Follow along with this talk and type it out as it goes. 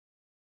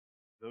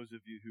Those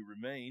of you who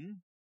remain,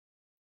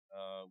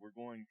 we're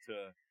going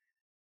to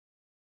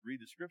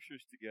read the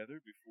scriptures together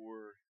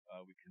before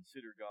we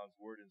consider God's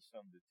Word in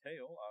some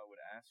detail. I would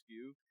ask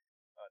you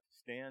to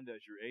stand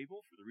as you're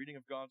able for the reading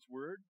of God's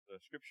Word. The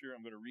scripture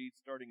I'm going to read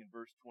starting in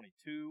verse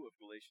 22 of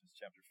Galatians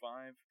chapter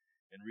 5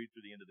 and read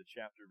through the end of the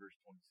chapter,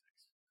 verse 26.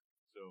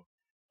 So,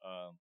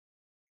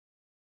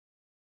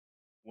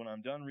 when I'm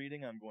done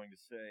reading, I'm going to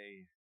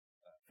say,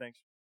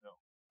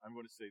 I'm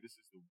going to say, this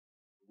is the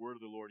word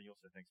of the Lord, and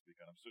you'll say, thanks be to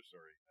God. I'm so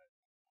sorry.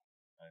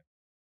 I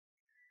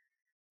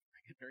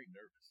get very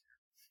nervous here.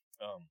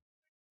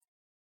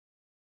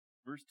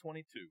 Verse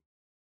 22.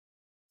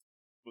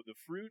 But the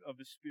fruit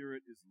of the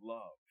Spirit is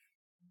love,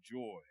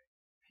 joy,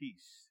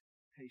 peace,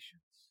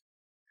 patience,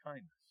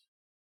 kindness,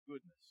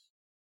 goodness,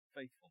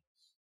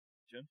 faithfulness,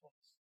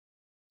 gentleness,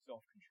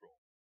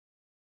 self-control.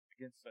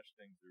 Against such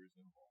things there is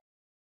no law.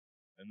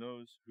 And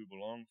those who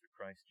belong to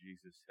Christ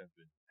Jesus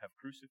have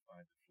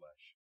crucified the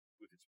flesh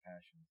with its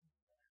passions and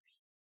desires.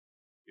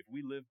 If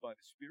we live by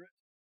the Spirit,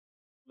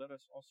 let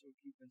us also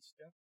keep in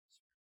step with the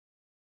Spirit.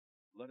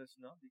 Let us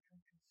not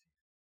become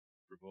conceited,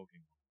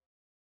 provoking one another,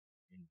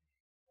 envying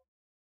one another.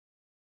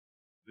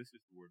 This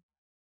is the word.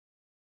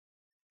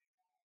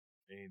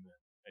 Amen.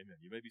 Amen.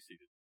 You may be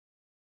seated.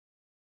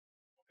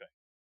 Okay.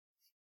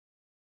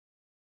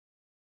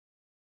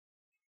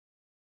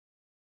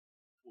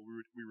 Well,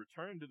 we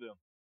return to the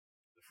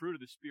fruit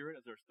of the Spirit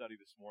as our study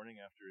this morning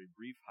after a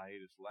brief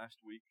hiatus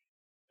last week,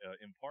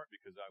 in part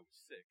because I was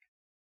sick.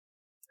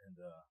 And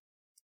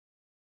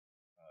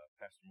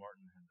Pastor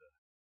Martin had a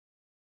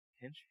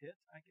pinch hit,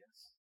 I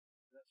guess.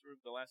 Is that sort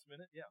of the last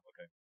minute? Yeah,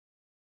 okay.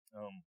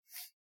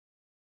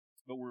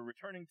 But we're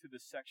returning to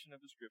this section of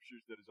the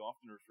Scriptures that is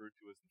often referred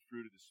to as the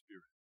fruit of the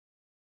Spirit.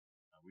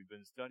 We've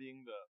been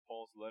studying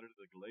Paul's letter to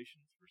the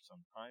Galatians for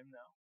some time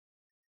now.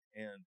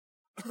 And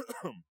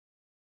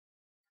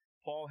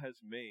Paul has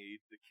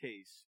made the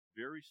case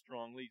very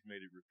strongly, he's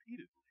made it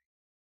repeatedly,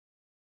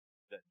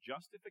 that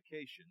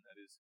justification, that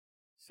is,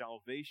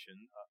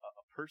 salvation,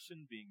 a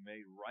person being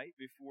made right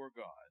before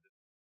God,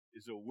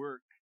 is a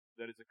work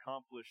that is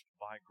accomplished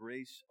by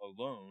grace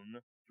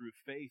alone, through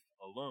faith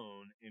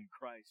alone, in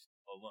Christ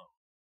alone.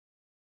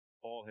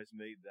 Paul has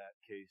made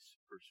that case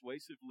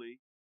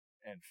persuasively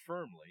and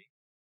firmly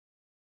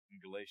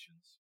in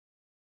Galatians.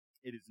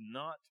 It is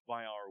not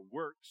by our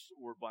works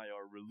or by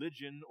our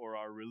religion or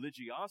our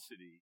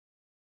religiosity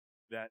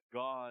that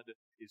God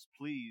is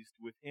pleased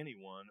with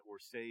anyone or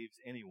saves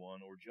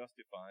anyone or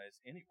justifies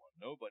anyone.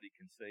 Nobody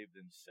can save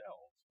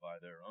themselves by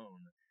their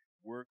own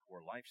work or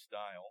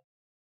lifestyle,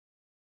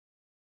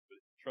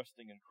 but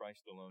trusting in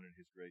Christ alone and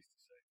His grace to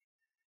save.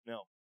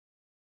 Now,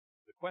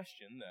 the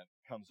question that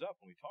comes up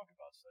when we talk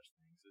about such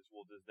things is,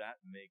 well, does that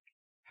make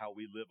how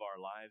we live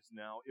our lives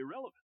now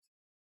irrelevant?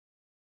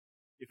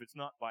 If it's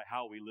not by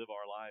how we live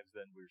our lives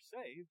then we're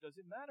saved, does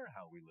it matter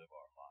how we live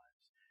our lives?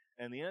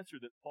 And the answer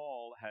that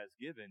Paul has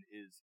given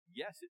is,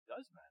 yes, it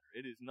does matter.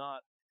 It is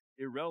not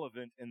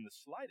irrelevant in the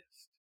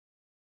slightest,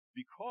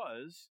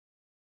 because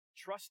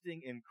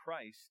trusting in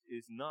Christ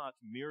is not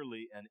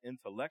merely an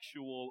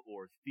intellectual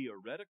or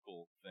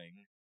theoretical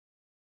thing.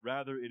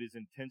 Rather, it is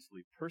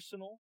intensely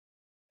personal,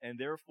 and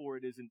therefore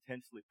it is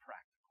intensely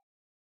practical.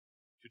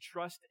 To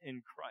trust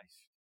in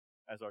Christ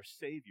as our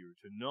Savior,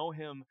 to know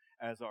Him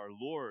as our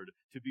Lord,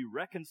 to be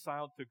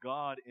reconciled to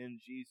God in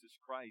Jesus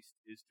Christ,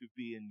 is to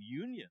be in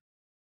union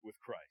with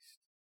Christ.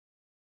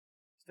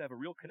 It's to have a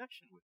real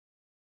connection with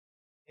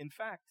Him. In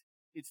fact,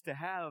 it's to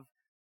have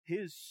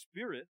His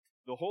Spirit,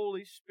 the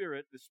Holy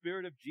Spirit, the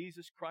Spirit of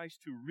Jesus Christ,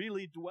 to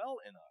really dwell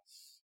in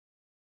us.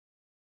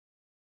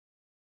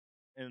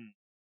 And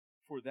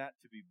for that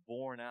to be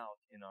borne out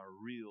in our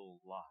real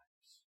lives.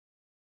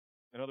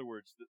 In other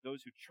words,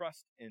 those who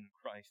trust in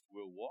Christ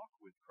will walk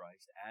with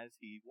Christ as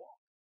He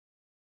walked.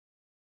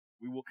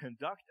 We will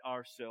conduct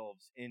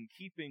ourselves in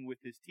keeping with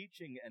His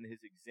teaching and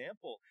His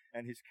example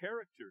and His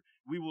character.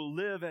 We will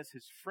live as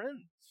His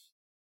friends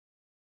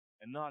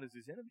and not as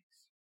His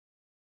enemies.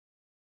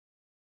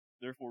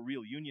 Therefore,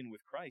 real union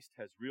with Christ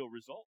has real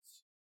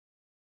results.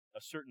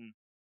 A certain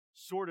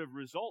sort of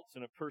results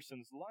in a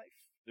person's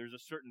life. There's a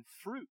certain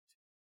fruit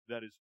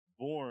that is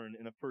born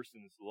in a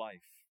person's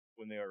life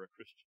when they are a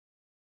Christian.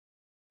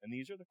 And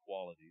these are the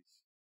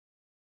qualities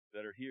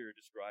that are here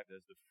described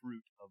as the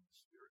fruit of the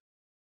Spirit.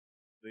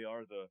 They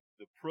are the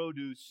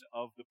produce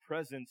of the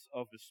presence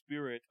of the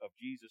Spirit of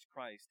Jesus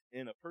Christ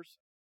in a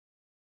person.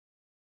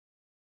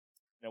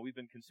 Now, we've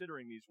been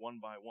considering these one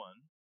by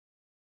one.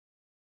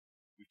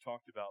 We've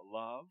talked about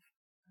love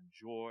and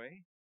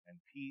joy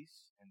and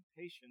peace and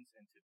patience,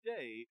 and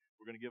today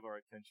we're going to give our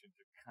attention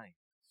to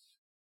kindness.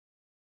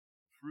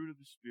 The fruit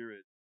of the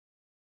Spirit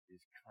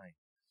is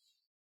kindness.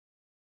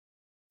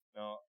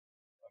 Now,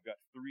 I've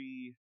got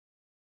 3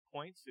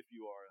 points if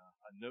you are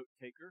a note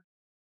taker.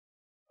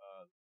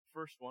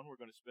 First one, we're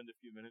going to spend a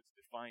few minutes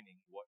defining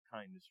what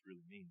kindness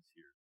really means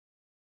here.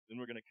 Then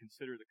we're going to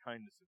consider the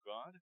kindness of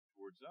God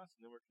towards us,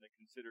 and then we're going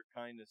to consider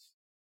kindness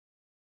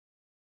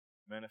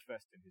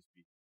manifest in His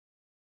people.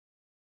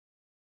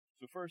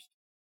 So first,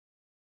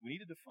 we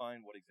need to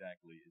define what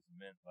exactly is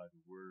meant by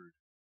the word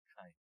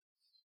kindness.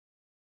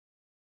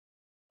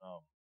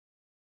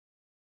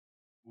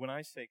 When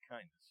I say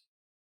kindness,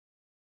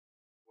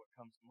 what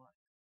comes to mind?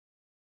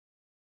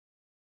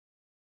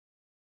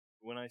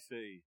 When I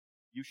say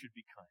you should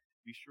be kind,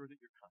 be sure that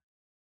you're kind.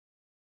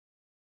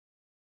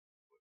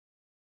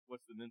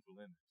 What's the mental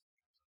image that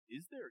comes up?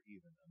 Is there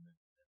even a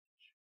mental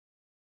image?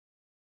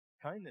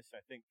 Kindness,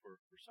 I think,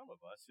 for some of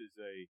us is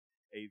a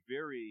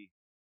very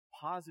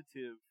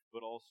positive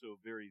but also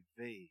very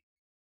vague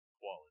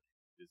quality,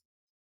 isn't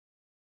it?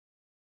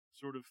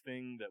 Sort of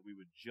thing that we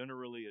would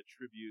generally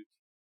attribute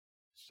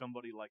to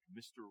somebody like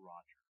Mr.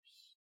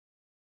 Rogers.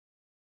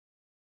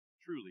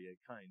 Truly a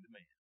kind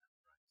man,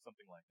 right?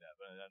 Something like that.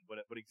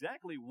 But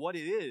exactly what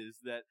it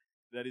is that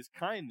is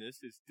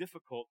kindness is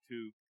difficult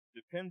to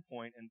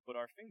pinpoint and put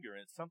our finger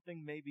in. It's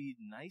something maybe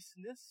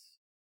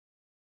niceness.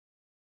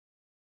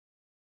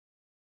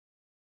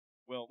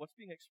 Well, what's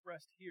being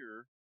expressed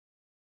here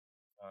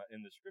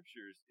in the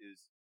scriptures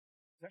is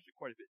actually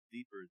quite a bit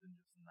deeper than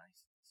just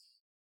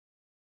niceness.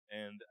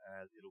 And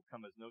it'll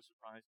come as no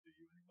surprise to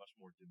you, and much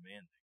more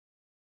demanding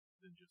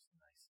than just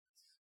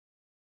niceness.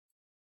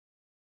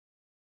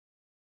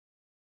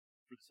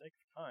 For the sake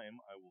of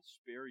time, I will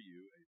spare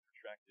you a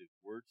protracted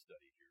word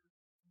study here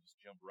and just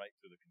jump right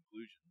to the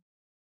conclusion.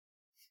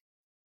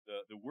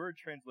 The word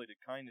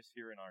translated kindness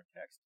here in our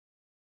text,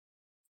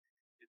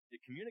 it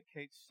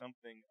communicates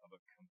something of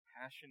a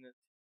compassionate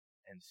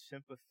and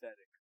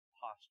sympathetic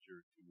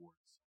posture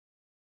towards someone.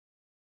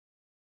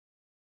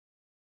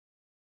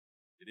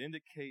 It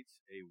indicates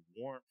a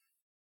warmth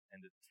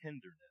and a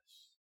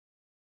tenderness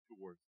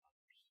towards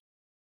others.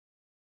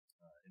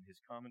 In his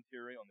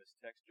commentary on this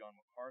text, John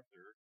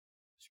MacArthur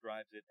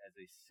describes it as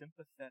a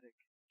sympathetic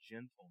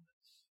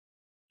gentleness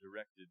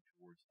directed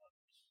towards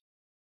others.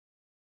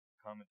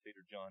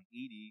 Commentator John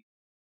Eadie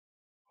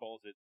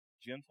calls it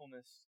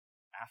gentleness,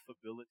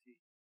 affability,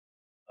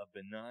 a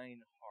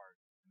benign heart,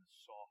 and a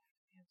soft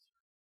answer.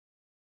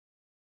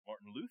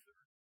 Martin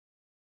Luther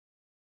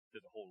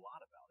says a whole lot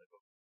about it,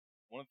 but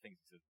one of the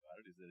things he says about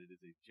it is that it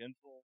is a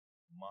gentle,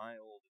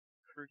 mild,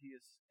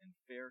 courteous, and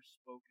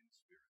fair-spoken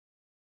spirit,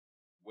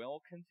 well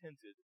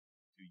contented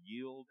to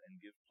yield and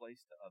give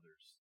place to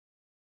others,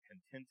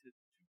 contented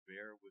to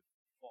bear with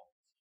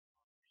faults of others.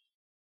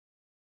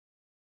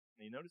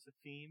 Now you notice a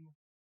theme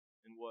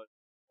in what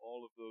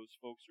all of those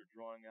folks are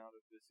drawing out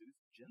of this? It is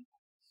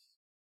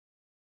gentleness.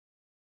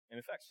 And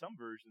in fact, some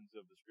versions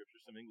of the scripture,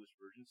 some English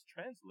versions,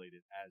 translate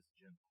it as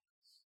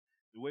gentleness.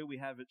 The way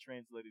we have it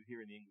translated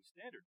here in the English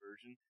Standard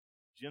Version,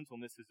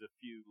 gentleness is a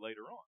few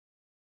later on.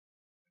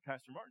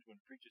 Pastor Martin's going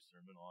to preach a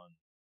sermon on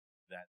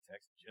that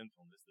text,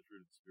 gentleness, the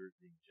fruit of the Spirit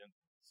being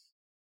gentleness.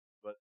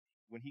 But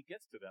when he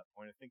gets to that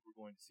point, I think we're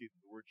going to see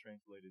that the word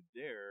translated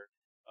there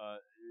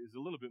is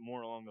a little bit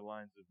more along the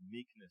lines of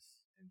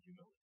meekness and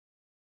humility.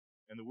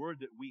 And the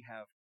word that we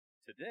have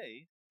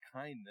today,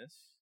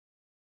 kindness,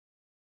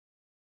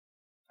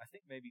 I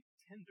think maybe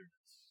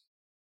tenderness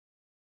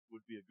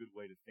would be a good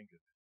way to think of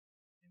it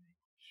in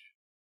English.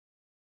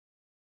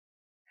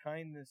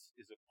 Kindness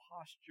is a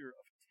posture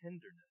of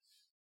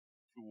tenderness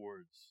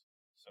towards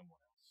someone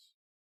else.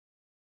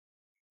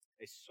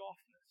 A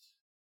softness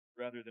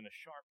rather than a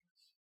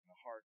sharpness and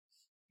a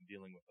hardness in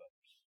dealing with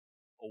others.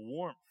 A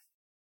warmth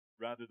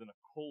rather than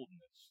a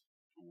coldness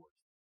towards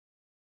them.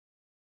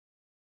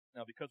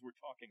 Now, because we're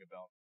talking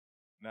about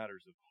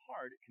matters of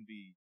heart, it can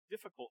be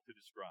difficult to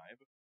describe,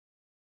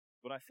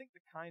 but I think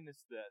the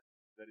kindness that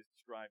is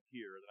described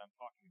here, that I'm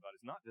talking about,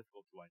 is not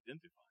difficult to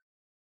identify.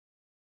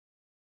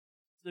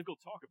 It's difficult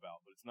to talk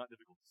about, but it's not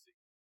difficult to see.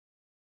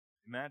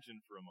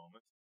 Imagine for a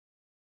moment,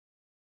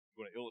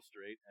 I'm going to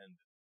illustrate, and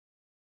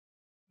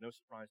no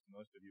surprise to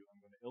most of you,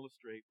 I'm going to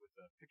illustrate with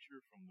a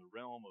picture from the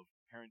realm of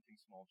parenting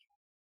small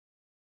children,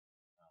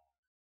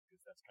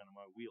 because that's kind of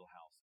my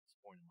wheelhouse at this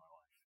point in my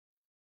life.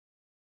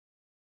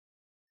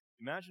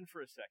 Imagine for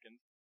a second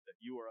that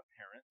you are a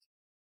parent,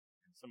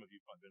 and some of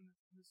you have been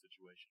in this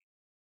situation.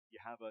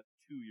 You have a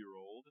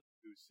 2-year-old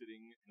who's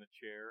sitting in a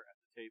chair at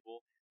the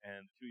table,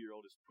 and the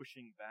 2-year-old is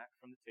pushing back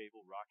from the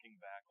table,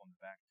 rocking back on the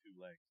back 2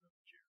 legs of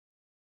the chair.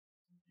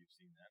 Some of you have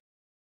seen that.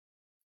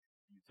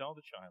 You tell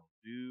the child,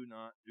 do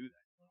not do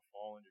that. You're going to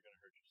fall and you're going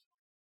to hurt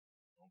yourself.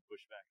 Don't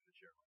push back in the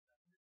chair like that.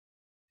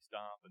 They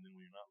stop, and then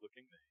when you're not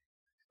looking, they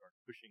start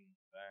pushing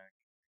back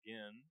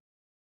again.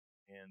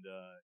 And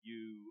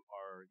you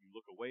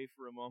look away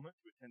for a moment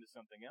to attend to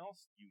something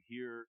else. You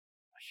hear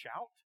a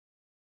shout.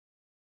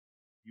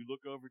 You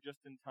look over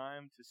just in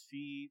time to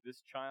see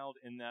this child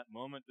in that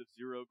moment of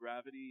zero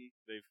gravity.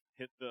 They've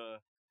hit the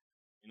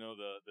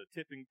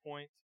tipping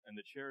point, and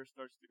the chair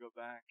starts to go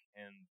back,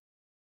 and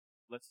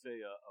let's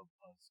say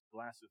a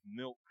glass of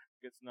milk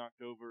gets knocked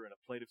over and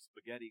a plate of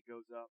spaghetti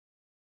goes up,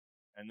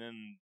 and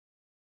then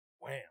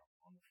wham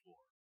on the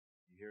floor.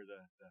 You hear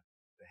the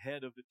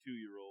head of the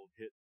 2-year-old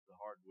hit the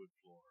hardwood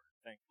floor.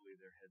 Thankfully,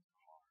 their heads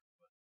are hard.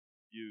 But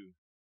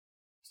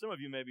some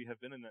of you maybe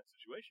have been in that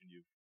situation.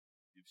 You've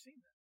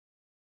seen that.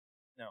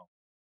 Now,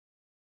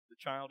 the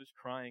child is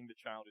crying, the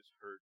child is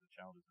hurt, the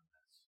child is a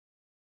mess.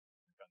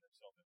 They found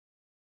themselves in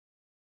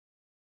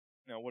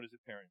Now, what is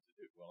a parent to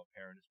do? Well, a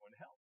parent is going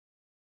to help.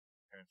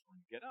 A parent's going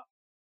to get up.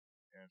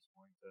 A parent's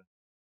going to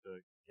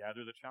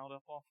gather the child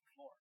up off the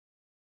floor.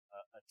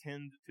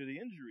 Attend to the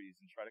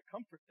injuries and try to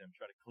comfort them,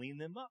 try to clean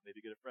them up,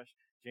 maybe get a fresh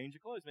change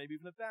of clothes, maybe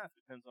even a bath,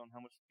 depends on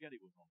how much spaghetti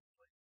was on the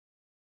plate.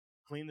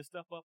 Clean the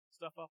stuff up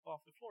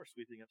off the floor.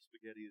 Sweeping up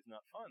spaghetti is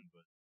not fun,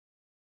 but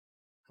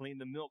clean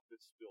the milk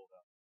that's spilled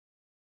up.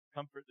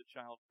 Comfort the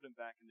child, put him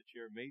back in the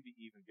chair, maybe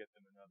even get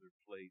them another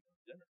plate of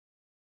dinner.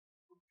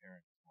 That's what a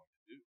parent is going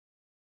to do.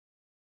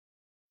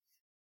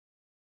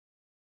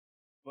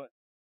 But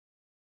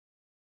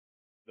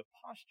the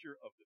posture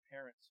of the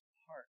parent's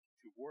heart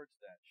towards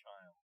that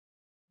child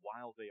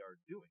while they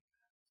are doing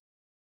that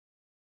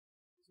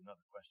is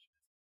another question.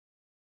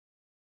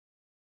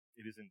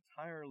 It is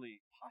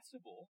entirely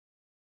possible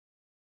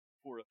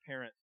for a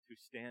parent to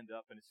stand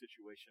up in a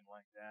situation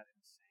like that and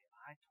say,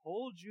 I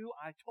told you,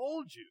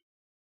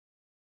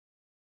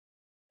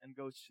 and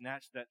go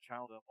snatch that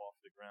child up off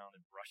the ground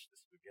and brush the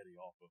spaghetti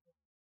off of him.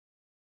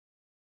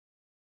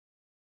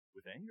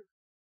 With anger,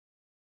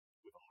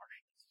 with a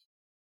harshness,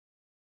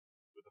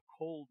 with a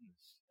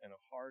coldness and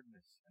a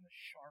hardness and a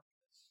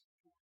sharpness.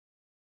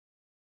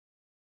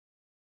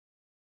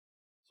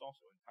 It's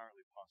also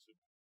entirely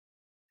possible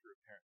for a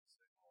parent to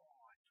say, oh,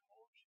 I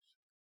told you so.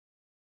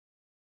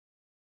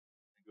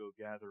 And go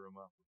gather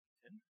them up with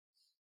tenderness.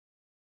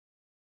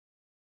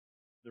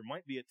 There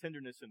might be a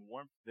tenderness and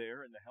warmth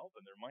there in the help,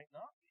 and there might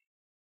not be.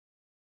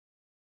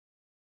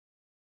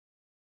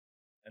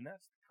 And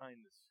that's the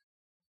kindness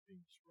that's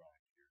being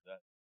described here,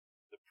 that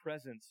the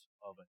presence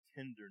of a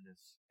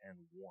tenderness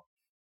and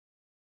warmth.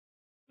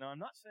 Now,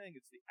 I'm not saying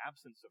it's the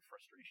absence of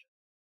frustration.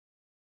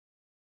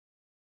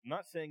 I'm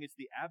not saying it's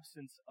the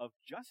absence of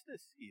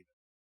justice, even.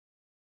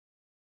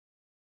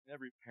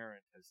 Every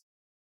parent has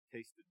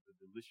tasted the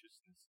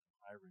deliciousness of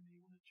irony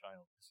when a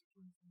child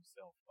disciplines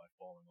himself by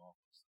falling off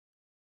of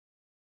something.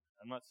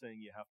 I'm not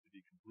saying you have to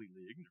be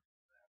completely ignorant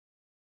of that.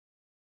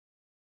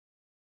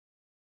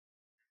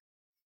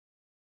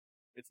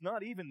 It's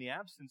not even the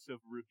absence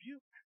of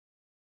rebuke.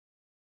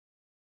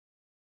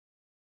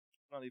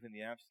 It's not even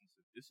the absence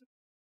of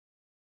discipline.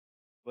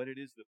 But it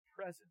is the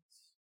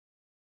presence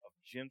of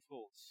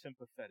gentle,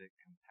 sympathetic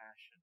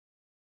compassion,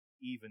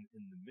 even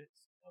in the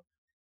midst of it.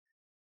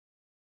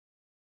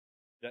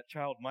 That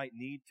child might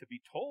need to be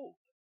told,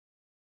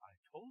 I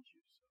told you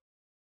so.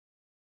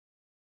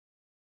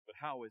 But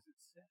how is it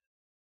said?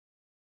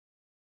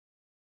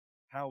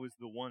 How is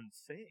the one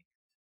saying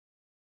it?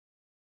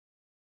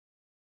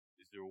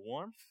 Is there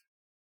warmth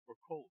or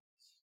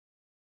coldness?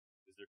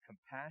 Is there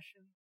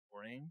compassion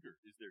or anger?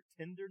 Is there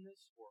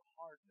tenderness or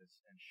hardness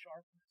and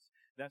sharpness?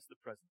 That's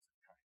the presence of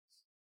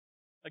kindness.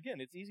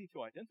 Again, it's easy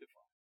to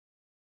identify.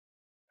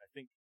 I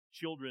think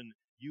children,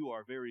 you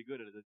are very good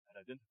at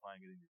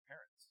identifying it in your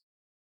parents.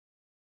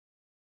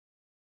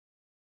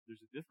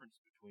 There's a difference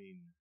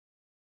between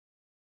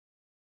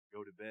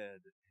go to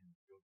bed and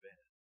go to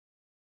bed.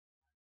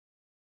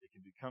 It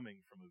can be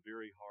coming from a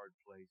very hard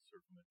place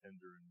or from a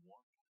tender and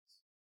warm place.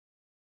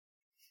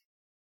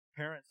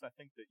 Parents, I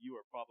think that you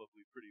are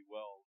probably pretty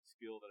well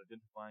skilled at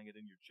identifying it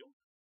in your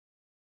children.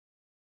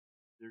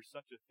 There's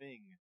such a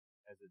thing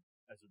as a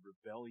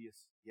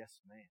rebellious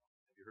yes ma'am.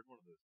 Have you heard one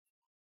of those?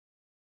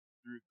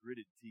 Through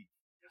gritted teeth,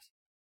 yes.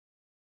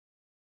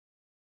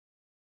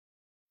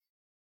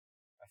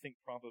 I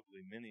think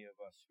probably many of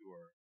us who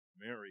are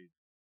married,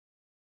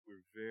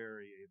 we're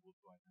very able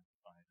to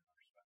identify it in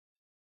our spouse.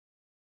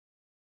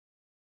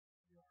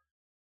 We are.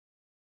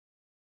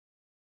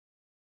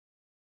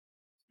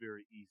 It's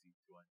very easy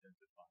to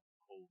identify the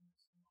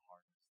coldness and the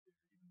hardness there,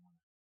 even when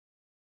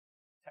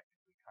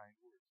technically kind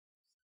words are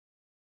said.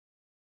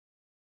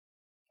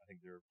 I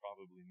think there are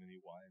probably many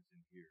wives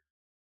in here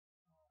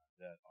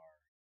that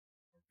are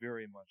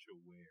very much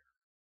aware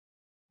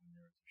when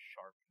there is a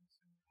sharpness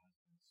in your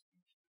husband's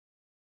speech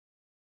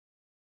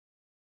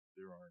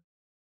to them.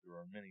 There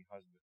are many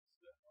husbands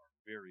that are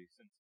very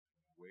sensitive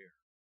and aware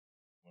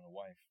when a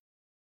wife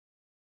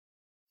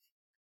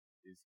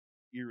is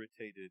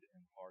irritated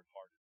and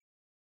hard-hearted.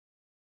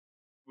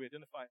 We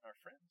identify it in our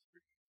friends,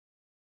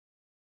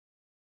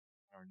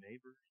 our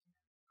neighbors, and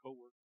our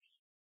co-workers.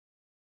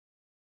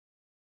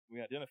 We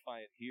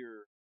identify it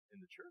here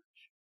in the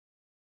church.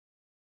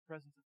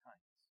 Presence of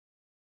kindness.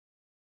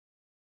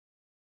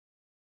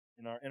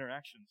 In our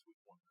interactions with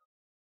one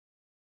another,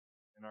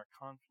 in our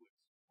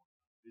conflicts with one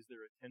another. Is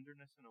there a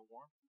tenderness and a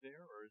warmth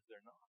there, or is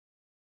there not?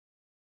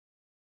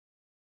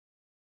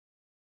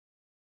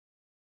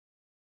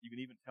 You can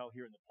even tell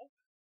here in the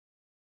pulpit.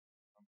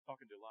 I'm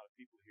talking to a lot of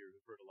people here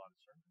who've heard a lot of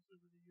sermons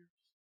over the years.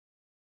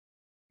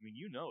 I mean,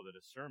 you know that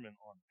a sermon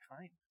on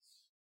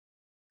kindness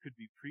could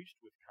be preached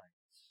with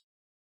kindness,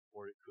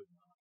 or it could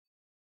not.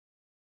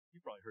 You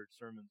probably heard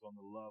sermons on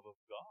the love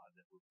of God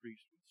that were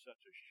preached with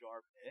such a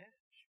sharp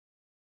edge.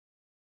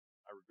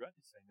 I regret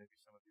to say maybe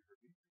some of you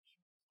heard me preach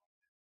sermons like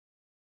that,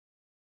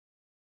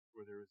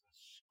 where there is a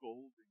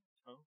scolding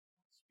tone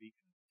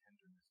speaking of the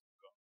tenderness of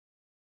God.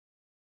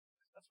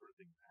 That sort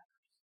of thing matters.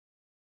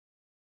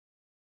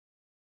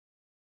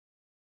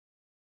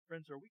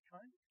 Friends, are we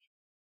kind to each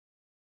other?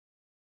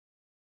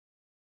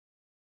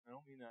 I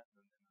don't mean that in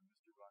a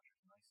Mr.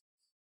 Rogers niceness,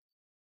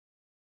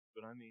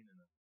 but I mean in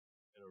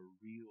a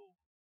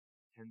real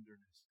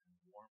tenderness and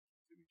warmth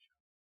to each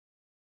other.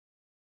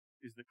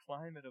 Is the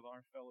climate of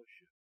our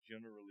fellowship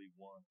generally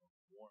one of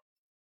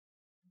warmth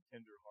and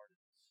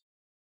tenderheartedness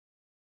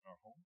in our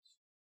homes,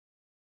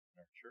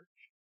 in our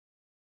church?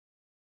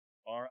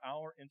 Are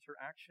our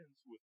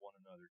interactions with one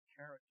another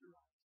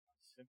characterized by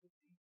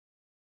sympathy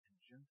and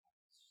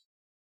gentleness?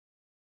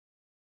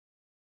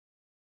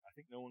 I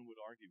think no one would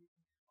argue with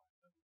me if I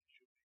said that they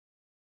should be.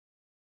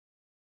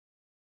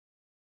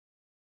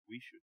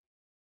 We should be.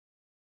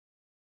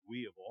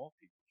 We of all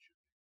people should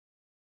be.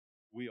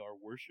 We are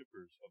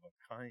worshipers of a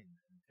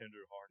kind and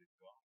tender-hearted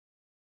God.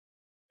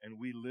 And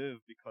we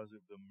live because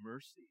of the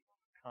mercy of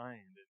a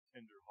kind and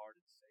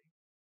tender-hearted Savior.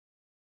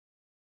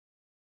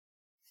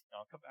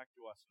 Now, I'll come back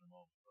to us in a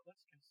moment, but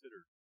let's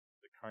consider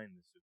the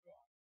kindness of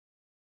God.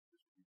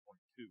 This will be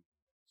point 2.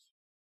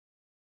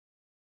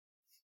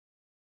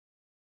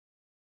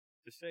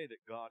 To say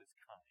that God is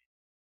kind,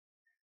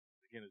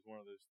 again, is one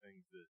of those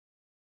things that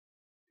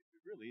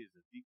it really is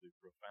a deeply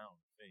profound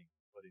thing,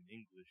 but in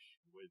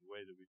English, the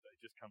way that it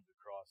just comes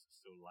across as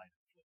so light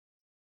and flippant.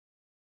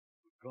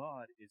 But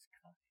God is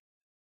kind.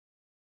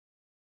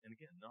 And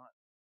again, I'm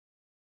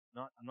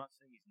not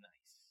saying He's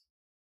nice.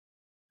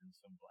 And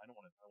I don't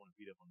want to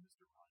beat up on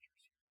Mr.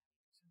 Rogers here.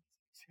 As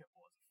an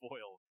example, as a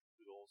foil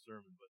to the whole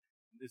sermon, but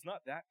it's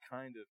not that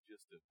kind of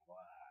just a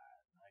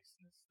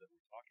niceness that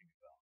we're talking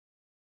about.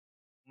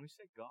 When we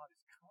say God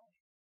is kind,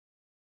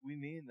 we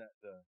mean that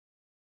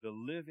the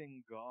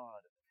living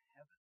God of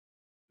heaven,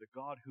 the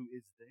God who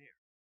is there,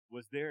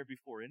 was there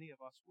before any of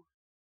us were.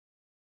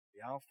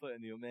 The Alpha and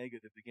the Omega,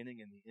 the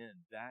beginning and the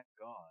end. That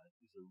God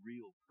is a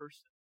real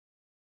person.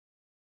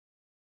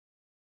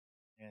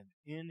 And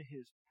in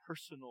His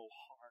personal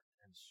heart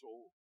and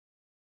soul,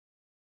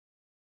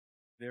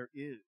 there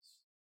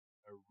is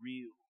a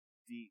real,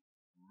 deep,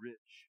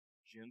 rich,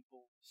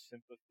 gentle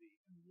sympathy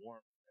and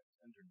warmth and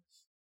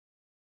tenderness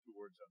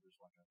towards others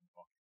like I've been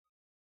talking about.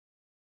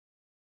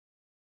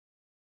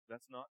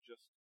 That's not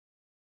just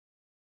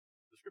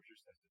the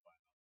Scriptures testify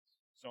about this.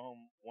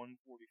 Psalm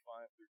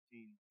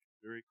 145:13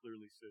 very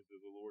clearly says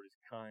that the Lord is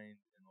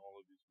kind in all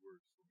of His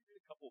works. Let me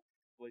read a couple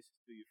places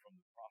to you from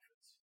the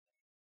prophets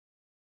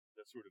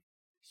that sort of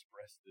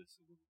express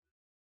this a little bit.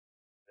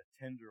 The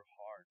tender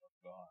heart of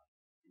God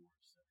towards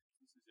sinners.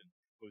 This is in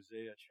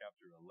Hosea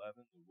chapter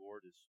 11. The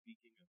Lord is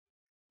speaking of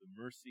the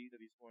mercy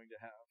that He's going to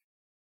have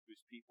to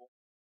His people.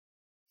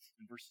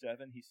 In verse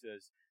 7, He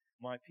says,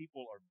 "My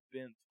people are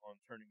bent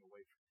on turning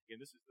away from me." Again,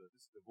 this is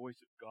the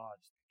voice of God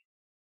speaking.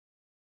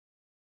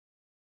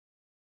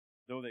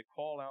 "Though they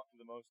call out to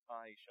the Most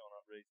High, He shall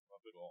not raise them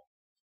up at all."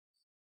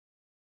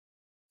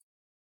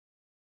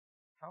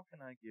 How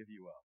can I give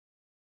you up,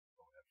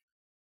 O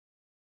Ephraim?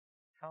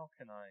 How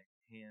can I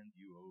hand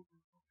you over,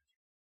 O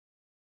Israel?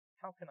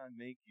 How can I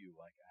make you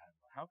like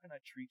Admah? How can I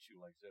treat you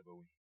like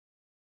Zeboim?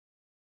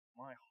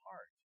 My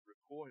heart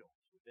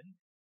recoils within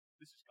me.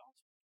 This is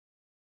God's word.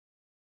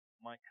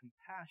 My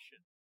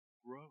compassion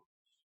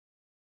grows,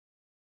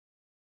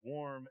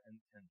 warm and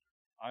tender.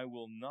 I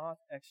will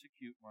not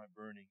execute my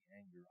burning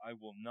anger. I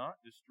will not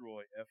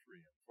destroy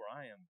Ephraim, for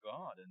I am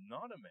God and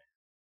not a man.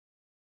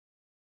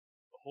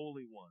 The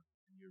Holy One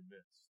in your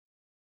midst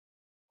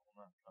will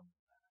not come to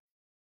that.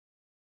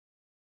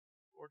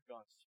 Lord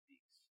God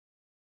speaks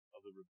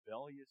of the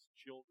rebellious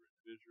children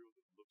of Israel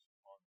that looks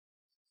upon them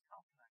and says,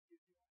 how can I give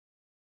you up?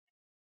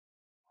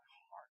 My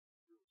heart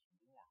grows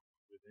warm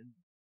within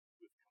me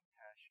with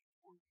compassion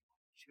for you,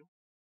 my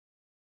children.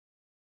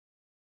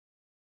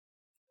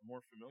 A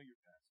more familiar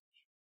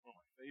passage, one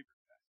of my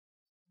favorite passages,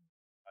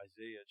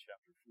 Isaiah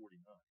chapter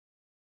 49.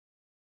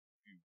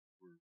 If you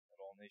were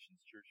at All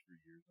Nations Church for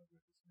years, I've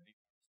read this many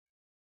times.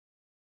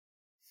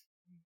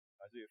 In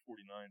Isaiah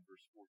 49,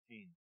 verse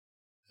 14,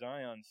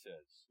 Zion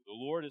says, "The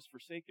Lord has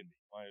forsaken me.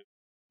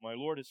 My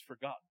Lord has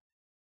forgotten me."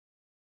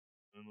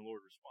 And then the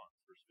Lord responds,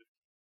 verse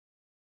 15.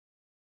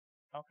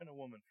 "How can a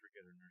woman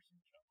forget her nursing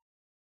child,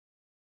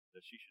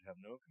 that she should have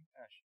no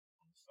compassion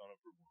on the son of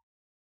her womb?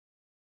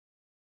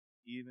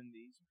 Even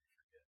these may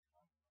forget, and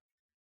I will not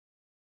forget.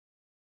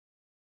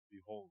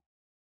 Behold,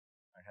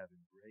 I have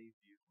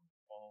engraved you on the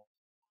palms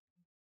of my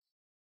hands.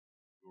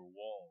 Your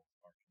walls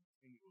are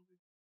continually."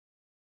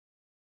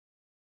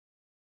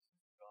 This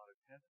is the God of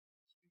heaven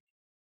speaking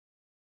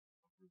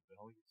of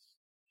rebellious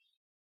sinners.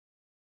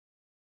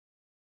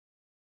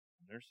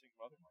 A nursing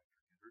mother might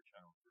forget her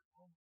child for a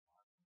moment.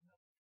 I will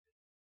never forget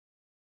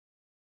you.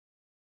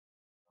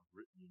 I've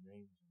written your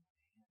names on my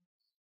hands.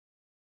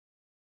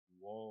 The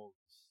walls,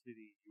 the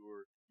city,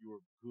 your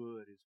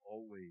good is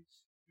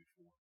always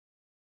before me.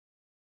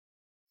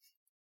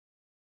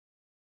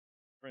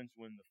 Friends,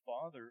 when the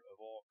Father of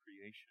all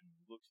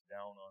creation looks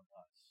down on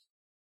us,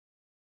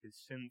 His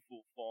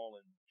sinful,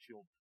 fallen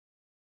children,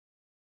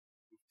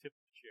 who've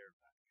tipped the chair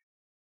back,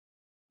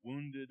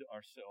 wounded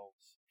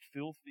ourselves,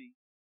 filthy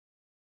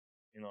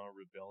in our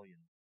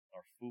rebellion,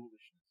 our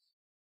foolishness,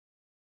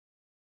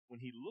 when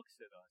He looks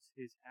at us,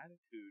 His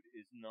attitude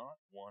is not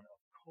one of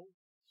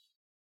coldness.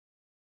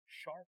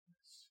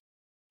 sharpness,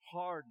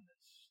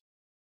 hardness,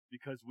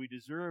 because we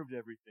deserved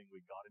everything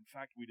we got. In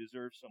fact, we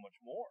deserve so much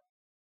more.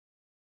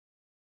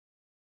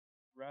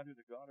 Rather,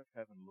 the God of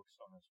heaven looks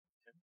on us with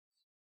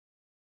tenderness,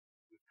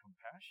 with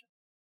compassion,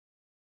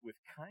 with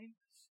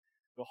kindness.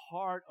 The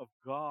heart of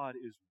God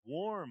is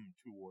warm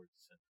towards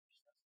sinners.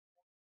 That's the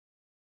point.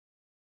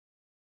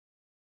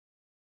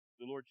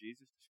 The Lord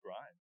Jesus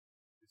described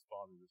His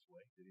Father this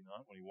way, did He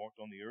not? When He walked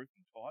on the earth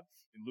and taught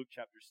in Luke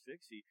chapter 6,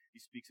 He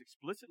speaks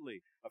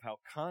explicitly of how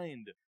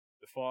kind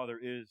the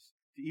Father is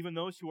to even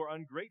those who are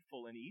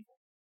ungrateful and evil.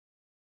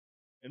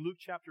 In Luke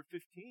chapter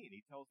 15,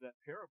 He tells that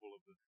parable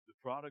of the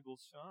prodigal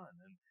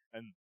son,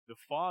 and the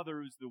father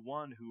is the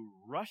one who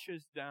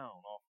rushes down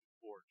off the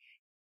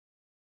porch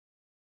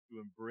to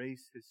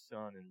embrace his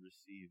son and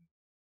receive him.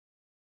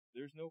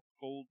 There's no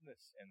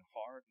coldness and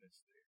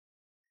hardness there.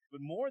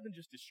 But more than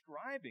just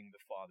describing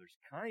the Father's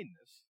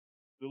kindness,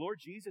 the Lord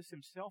Jesus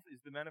Himself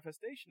is the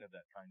manifestation of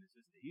that kindness,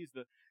 isn't He?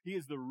 He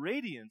is the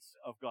radiance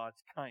of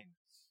God's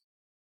kindness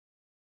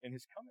in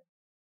His coming.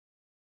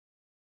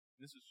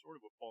 This is sort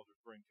of what Paul's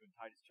referring to in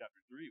Titus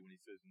chapter 3 when he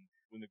says,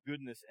 when the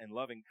goodness and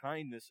loving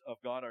kindness of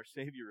God our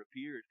Savior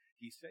appeared,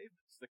 He saved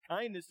us. The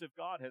kindness of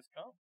God has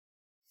come.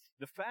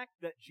 The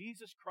fact that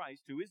Jesus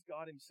Christ, who is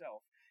God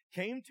Himself,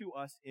 came to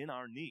us in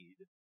our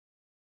need,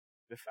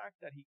 the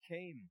fact that He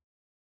came,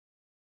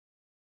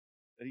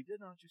 that He did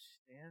not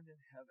just stand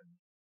in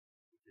heaven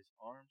with His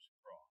arms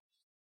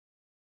crossed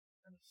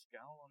and a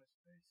scowl on His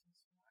face and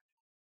smile,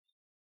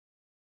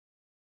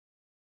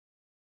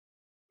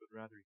 but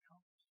rather He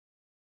comes.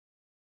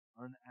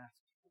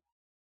 Unasked for, He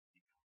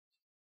comes.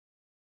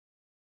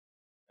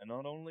 And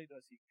not only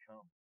does He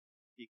come,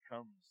 He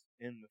comes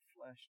in the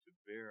flesh to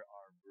bear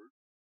our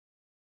burden,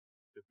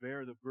 to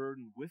bear the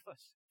burden with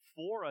us,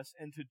 for us,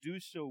 and to do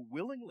so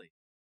willingly.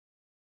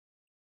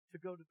 To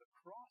go to the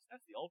cross,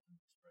 that's the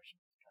ultimate expression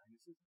of His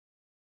kindness, isn't it?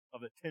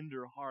 Of a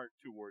tender heart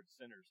towards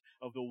sinners,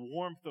 of the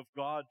warmth of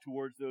God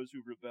towards those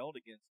who rebelled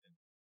against Him.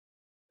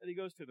 That He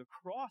goes to the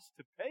cross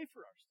to pay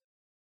for our sins.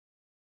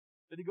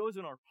 That He goes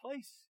in our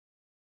place.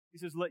 He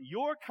says, let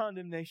your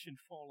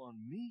condemnation fall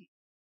on me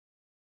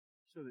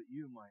so that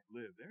you might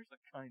live. There's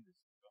the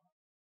kindness of God.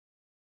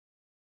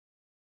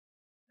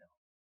 Now,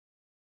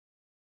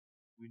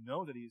 we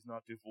know that He is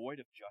not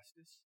devoid of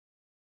justice,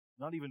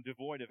 not even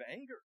devoid of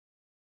anger.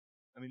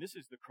 I mean, this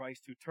is the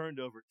Christ who turned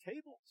over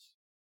tables,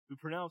 who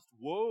pronounced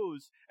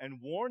woes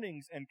and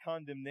warnings and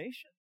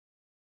condemnation.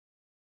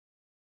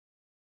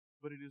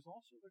 But it is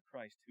also the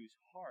Christ whose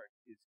heart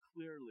is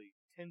clearly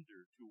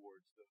tender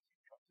towards those He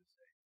comes to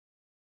save.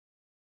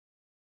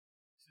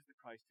 This is the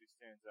Christ who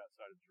stands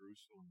outside of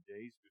Jerusalem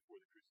days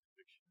before the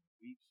crucifixion and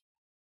weeps.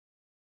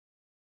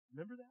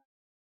 Remember that?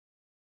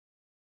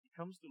 He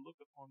comes to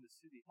look upon the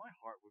city. My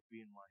heart would be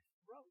in my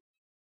throat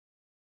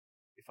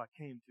if I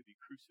came to be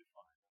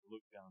crucified and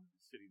looked down at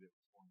the city that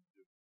was going to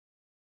do it.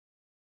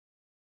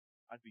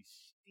 I'd be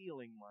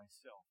steeling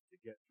myself to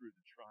get through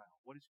the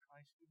trial. What is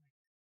Christ doing?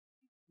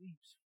 He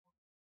weeps for me.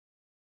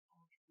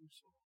 Oh,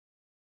 Jerusalem.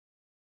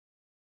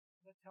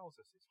 That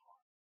tells us His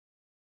heart.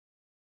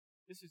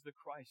 This is the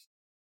Christ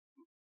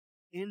who,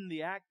 in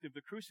the act of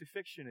the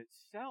crucifixion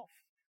itself,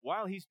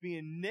 while He's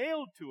being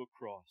nailed to a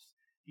cross,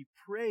 He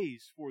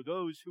prays for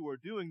those who are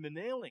doing the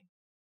nailing.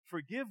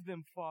 Forgive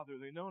them, Father,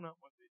 they know not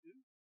what they do.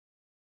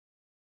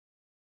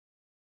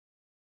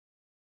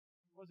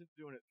 He wasn't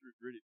doing it through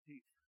gritted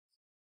teeth.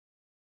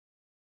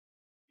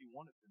 He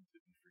wanted them to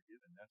be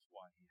forgiven. That's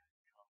why He had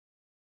come.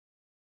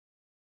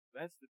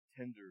 That's the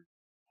tender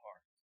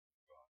heart of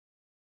God.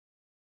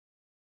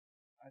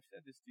 I've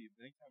said this to you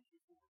many times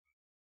before, but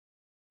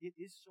it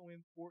is so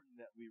important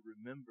that we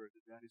remember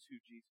that that is who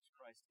Jesus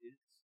Christ is.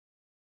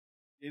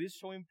 It is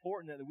so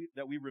important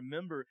that we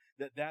remember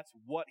that that's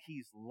what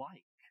He's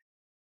like.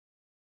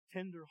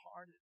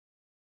 Tender-hearted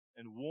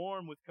and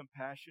warm with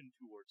compassion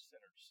towards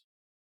sinners.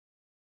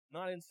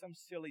 Not in some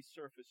silly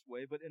surface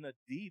way, but in a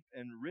deep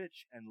and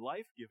rich and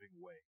life-giving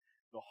way.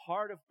 The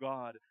heart of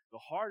God,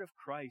 the heart of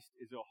Christ,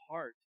 is a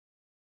heart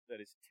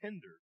that is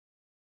tender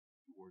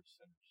towards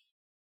sinners.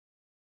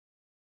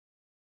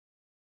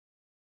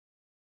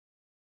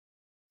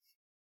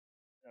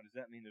 Now, does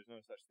that mean there's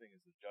no such thing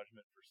as a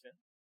judgment for sin?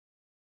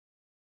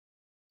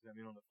 Does that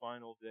mean on the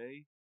final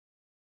day,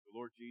 the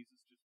Lord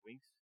Jesus just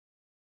winks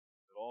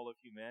at all of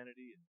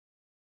humanity and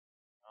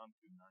I'm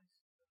too nice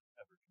to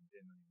ever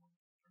condemn anyone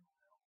to eternal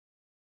hell?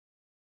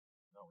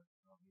 No, it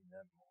does not mean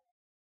that at all.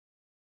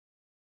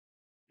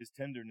 His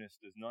tenderness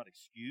does not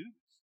excuse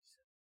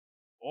sin.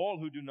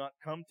 All who do not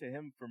come to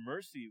Him for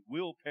mercy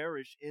will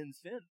perish in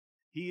sin.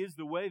 He is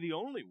the way, the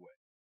only way.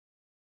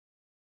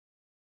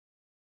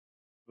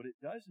 But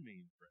it does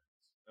mean, friends,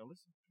 now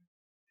listen to me,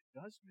 it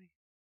does mean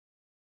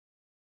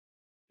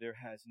there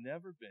has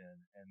never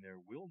been and there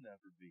will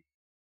never be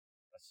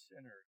a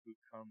sinner who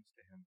comes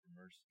to Him for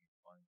mercy and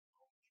finds a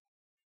cold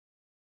shoulder.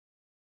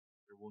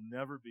 There will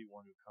never be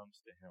one who comes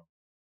to Him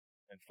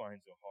and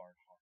finds a hard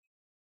heart.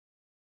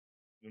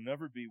 There'll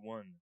never be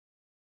one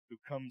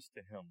who comes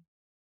to Him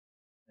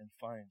and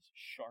finds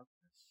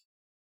sharpness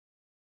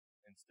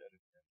instead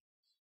of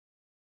tenderness.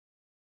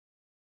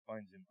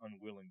 finds him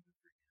unwilling to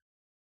forgive.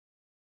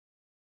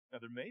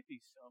 Now, there may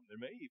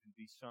even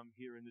be some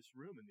here in this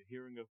room in the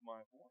hearing of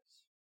my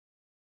voice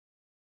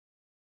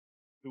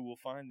who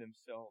will find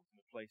themselves in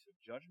a place of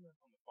judgment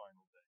on the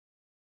final day.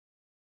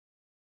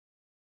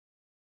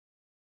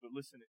 But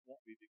listen, it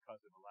won't be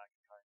because of a lack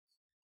of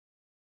kindness.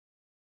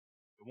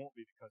 It won't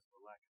be because of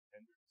a lack of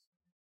tenderness.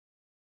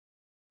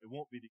 It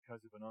won't be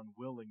because of an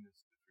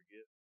unwillingness to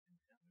forgive in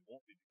him. It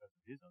won't be because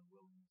of his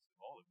unwillingness at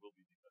all. It will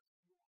be because of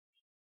yours.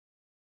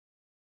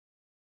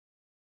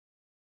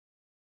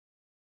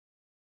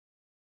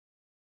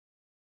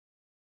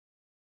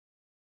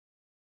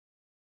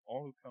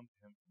 All who come to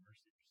him for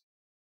mercy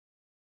receive.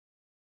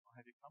 Why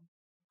have you come to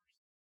him for mercy?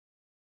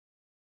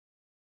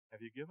 Have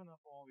you given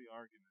up all the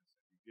arguments?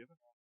 Have you given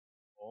up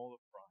all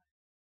the pride?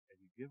 Have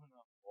you given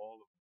up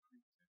all of the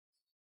pretense?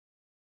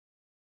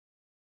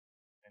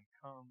 And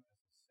come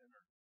as a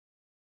sinner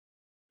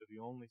to the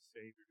only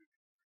Savior who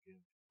can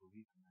forgive.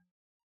 Believe in that.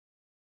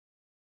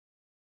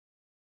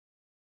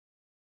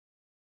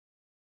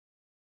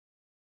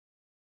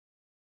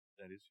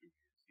 That is who he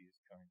is. He is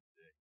kind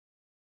today.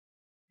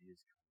 He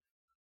is kind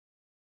forever.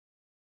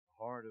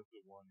 The heart of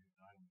the one who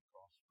died on the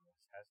cross for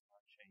us has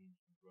not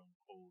changed and grown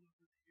cold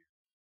over the years.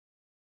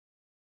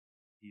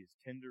 He is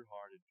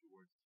tender-hearted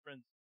towards his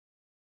friends.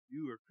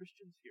 You are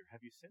Christians here.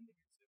 Have you sinned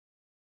against him?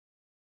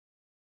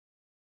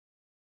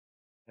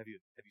 Have you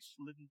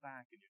slidden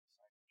back in your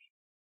discipleship?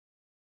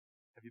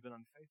 Have you been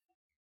unfaithful?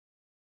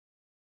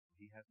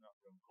 He has not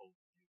grown cold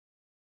to you.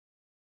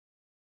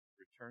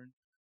 Return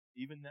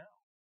even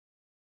now.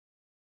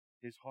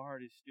 His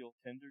heart is still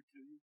tender to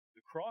you.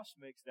 The cross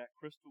makes that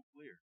crystal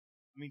clear.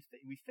 I mean,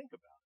 we think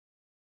about it.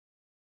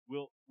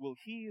 Will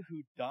he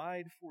who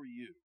died for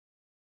you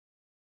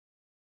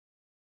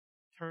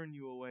turn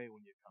you away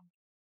when you come to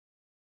him?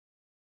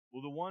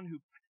 Will the one who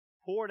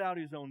poured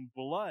out his own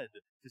blood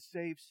to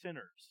save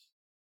sinners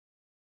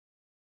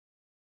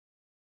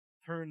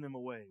turn them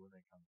away when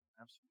they come to him?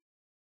 Absolutely.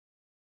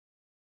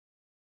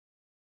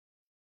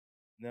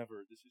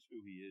 Never. This is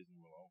who he is and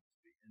will always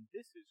be. And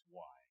this is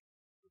why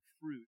the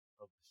fruit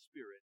of the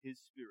Spirit, his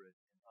Spirit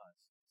in us,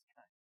 is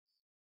kindness.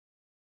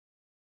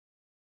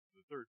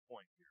 The third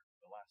point here,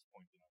 the last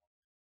point that I want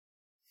to make,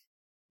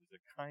 is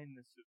the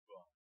kindness of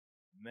God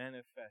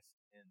manifest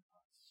in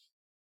us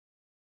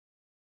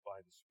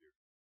by the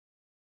Spirit.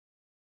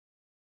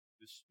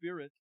 The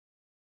Spirit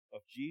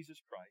of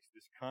Jesus Christ,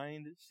 this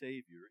kind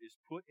Savior, is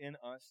put in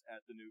us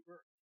at the new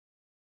birth,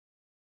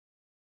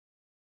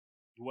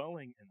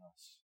 dwelling in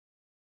us,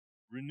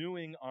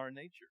 renewing our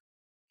nature,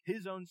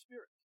 his own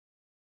Spirit.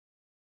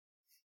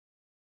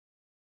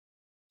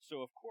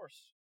 So, of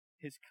course,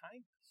 his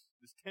kindness,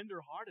 this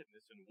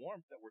tender-heartedness and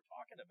warmth that we're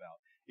talking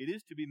about, it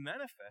is to be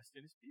manifest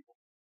in his people.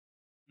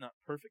 Not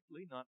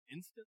perfectly, not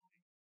instantly,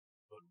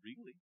 but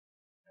really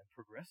and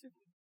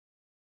progressively.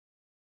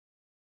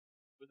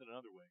 Put it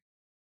another way,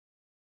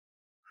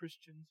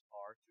 Christians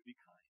are to be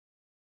kind.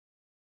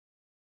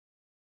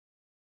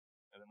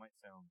 Now, that might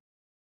sound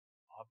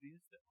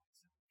obvious, that might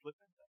sound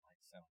flippant, that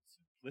might sound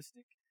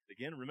simplistic.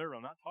 Again, remember,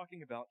 I'm not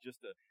talking about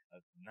just a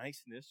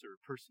niceness or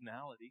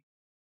personality.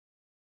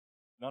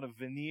 Not a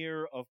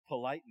veneer of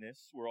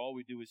politeness where all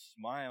we do is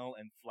smile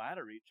and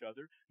flatter each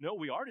other. No,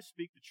 we are to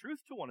speak the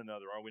truth to one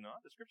another, are we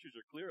not? The scriptures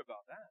are clear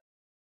about that.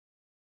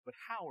 But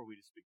how are we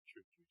to speak the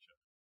truth to each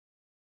other?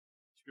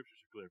 The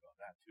scriptures are clear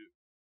about that too.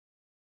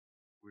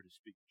 We're to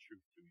speak the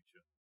truth to each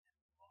other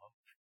in love.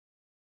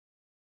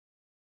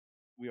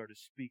 We are to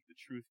speak the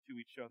truth to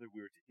each other.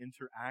 We are to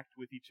interact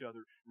with each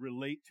other,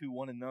 relate to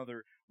one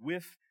another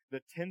with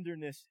the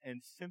tenderness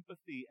and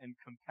sympathy and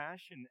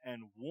compassion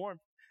and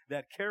warmth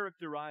that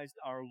characterized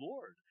our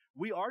Lord.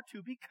 We are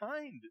to be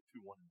kind to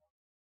one another.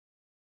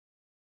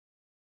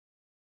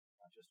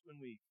 Not just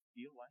when we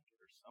feel like it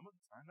or some of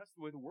the time. That's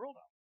the way the world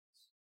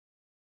operates.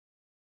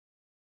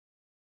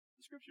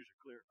 The scriptures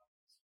are clear about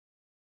this.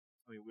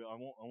 I mean, I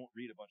won't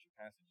read a bunch of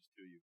passages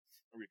to you.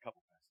 I'll read a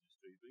couple passages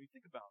to you. But you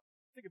think about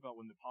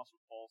when the Apostle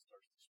Paul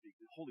starts to speak,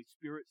 the Holy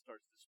Spirit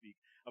starts to speak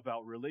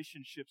about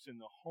relationships in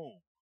the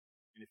home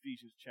in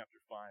Ephesians chapter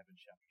 5 and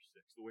chapter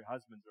 6. The way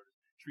husbands are to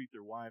treat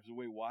their wives, the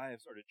way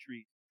wives are to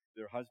treat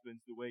their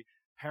husbands, the way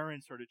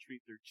parents are to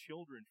treat their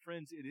children.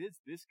 Friends, it is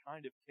this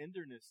kind of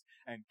tenderness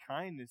and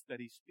kindness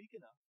that he's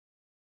speaking of.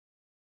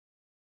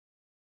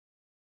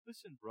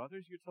 Listen,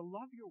 brothers, you're to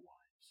love your wives.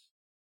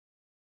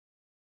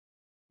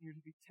 You're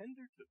to be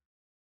tender to them.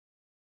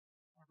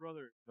 Our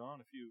brother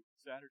Don, a few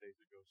Saturdays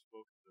ago,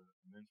 spoke at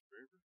the men's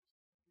prayer breakfast.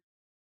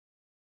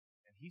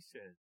 And he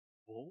said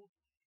boldly,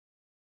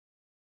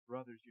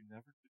 brothers, you're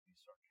never to be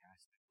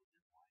sarcastic with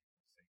your wife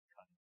and say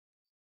cutting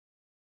things.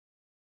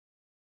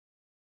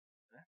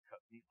 And that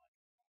cut me like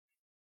a knife.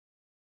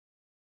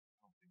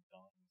 I don't think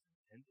Don was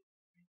intended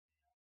to beat me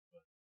up,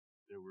 but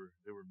there were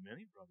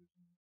many brothers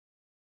in there.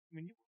 I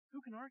mean, who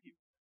can argue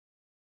with that?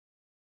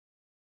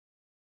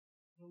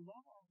 We'll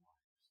love our wives.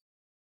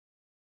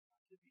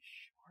 Not to be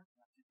sharp,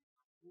 not to be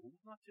cruel,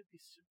 not to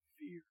be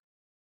severe.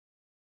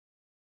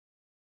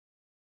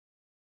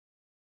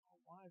 Our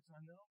wives, I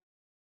know.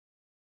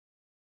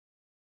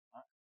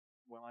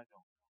 Well, I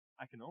don't know.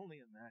 I can only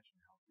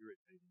imagine how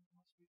irritating it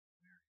must be to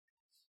married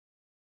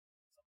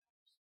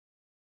couples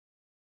sometimes.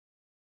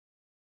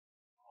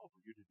 Oh,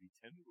 but you're to be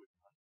tender with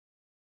your husband.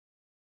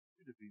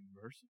 You're to be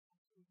merciful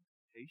to him,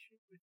 patient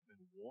with him,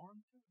 and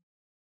warm to him.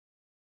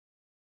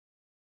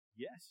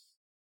 Yes,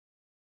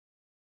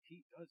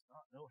 he does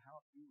not know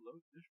how to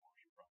load the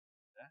dishwasher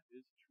properly. That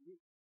is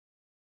true.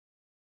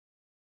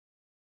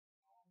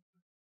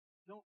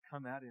 Don't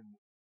come at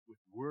him with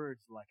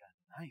words like a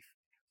knife.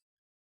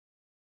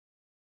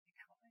 Be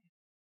kind.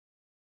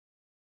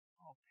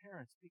 Oh,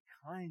 parents, be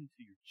kind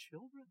to your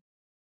children.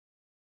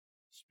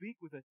 Speak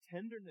with a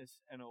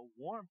tenderness and a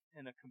warmth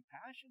and a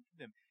compassion to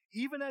them,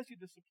 even as you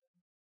discipline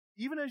them,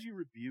 even as you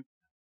rebuke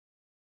them.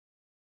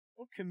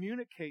 Don't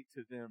communicate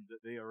to them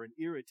that they are an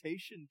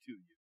irritation to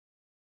you.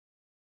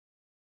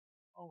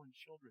 Oh, and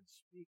children,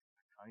 speak with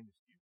kindness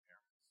to your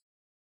parents.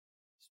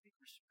 Speak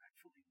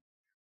respectfully to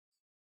your parents.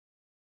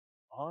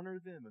 Honor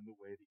them in the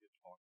way that you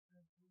talk to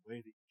them, in the way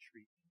that you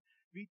treat them.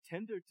 Be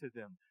tender to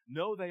them.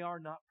 Know they are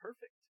not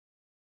perfect.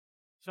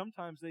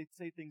 Sometimes they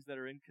say things that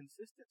are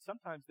inconsistent.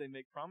 Sometimes they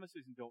make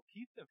promises and don't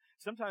keep them.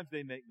 Sometimes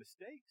they make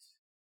mistakes.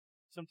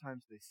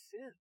 Sometimes they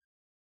sin.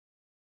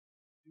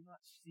 Do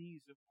not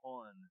seize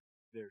upon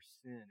their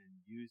sin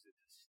and use it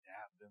to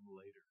stab them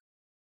later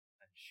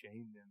and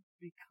shame them.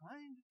 Be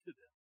kind to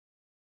them.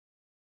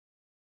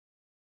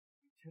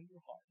 Be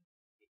tender-hearted.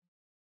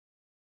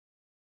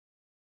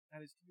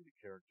 That is to be the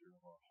character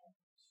of our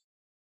homes.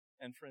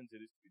 And friends,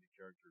 it is to be the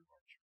character of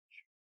our church.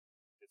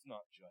 It's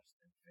not just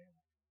in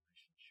family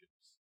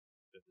relationships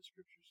that the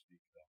scriptures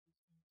speak about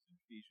these things. In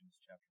Ephesians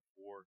chapter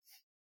 4,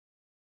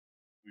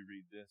 we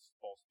read this.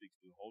 Paul speaks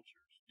to the whole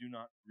church. Do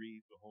not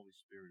grieve the Holy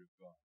Spirit of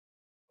God,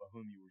 by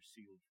whom you were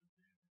sealed for the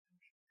day of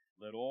redemption.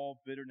 Let all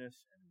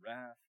bitterness and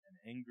wrath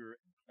and anger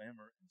and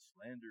clamor and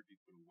slander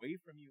be put away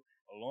from you,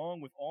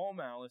 along with all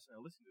malice. Now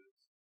listen to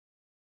this.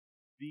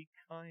 Be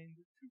kind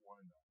to one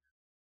another,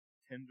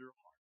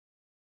 tender-hearted,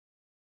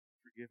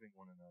 forgiving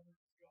one another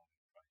as God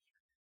in Christ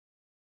forgave.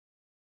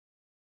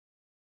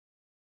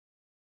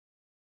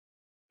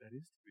 That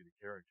is to be the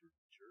character of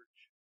the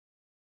church.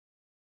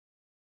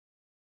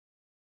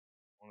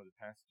 One of the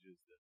passages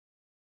that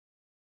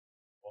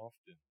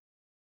often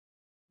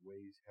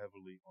weighs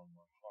heavily on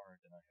my heart,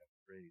 and I have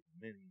prayed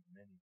many,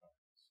 many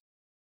times,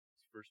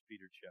 is 1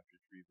 Peter chapter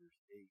 3,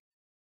 verse 8.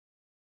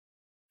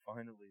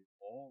 Finally,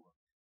 all of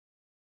you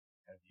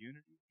have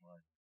unity of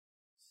mind,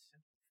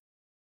 sympathy,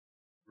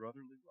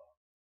 brotherly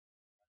love,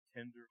 a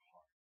tender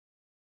heart,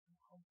 and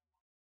a humble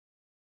mind.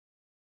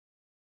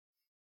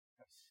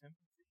 Have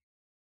sympathy,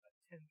 a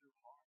tender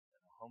heart,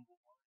 and a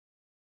humble mind.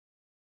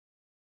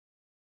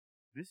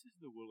 This is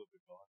the will of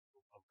God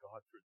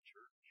for the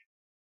church.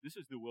 This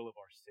is the will of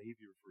our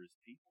Savior for His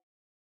people.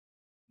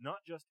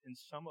 Not just in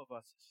some of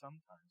us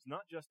sometimes,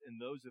 not just in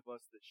those of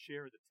us that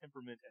share the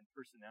temperament and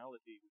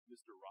personality with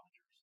Mr.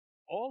 Rogers.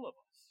 All of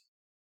us.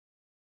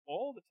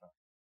 All the time.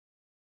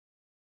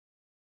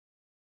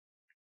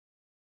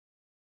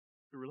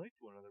 To relate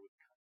to one another with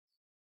kindness,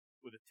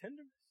 with a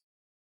tenderness.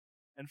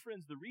 And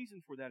friends, the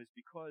reason for that is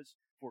because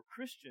for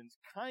Christians,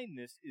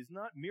 kindness is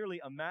not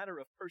merely a matter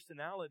of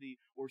personality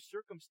or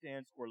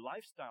circumstance or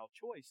lifestyle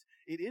choice.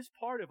 It is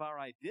part of our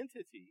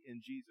identity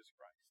in Jesus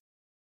Christ.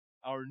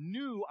 Our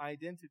new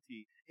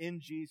identity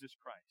in Jesus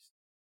Christ.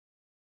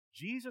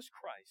 Jesus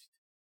Christ,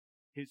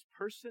 His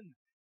person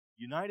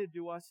united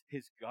to us,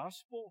 His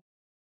gospel,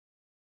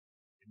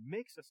 it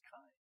makes us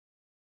kind.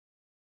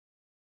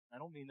 I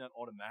don't mean that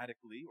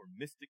automatically or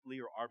mystically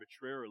or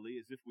arbitrarily,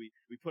 as if we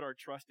put our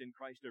trust in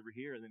Christ over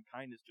here and then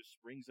kindness just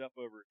springs up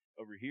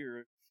over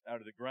here out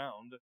of the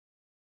ground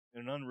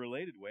in an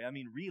unrelated way. I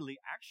mean really,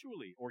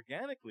 actually,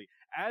 organically,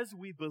 as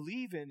we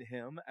believe in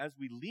Him, as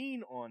we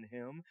lean on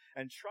Him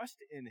and trust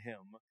in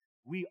Him,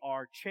 we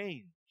are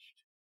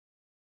changed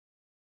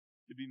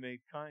to be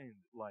made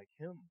kind like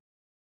Him.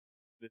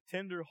 The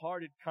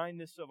tender-hearted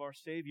kindness of our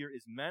Savior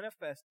is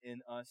manifest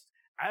in us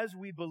as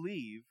we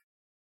believe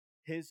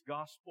His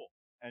gospel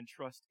and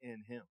trust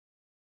in Him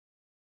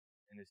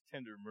and His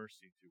tender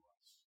mercy to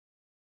us.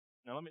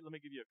 Now let me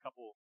give you a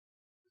couple,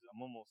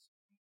 I'm almost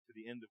to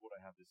the end of what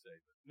I have to say,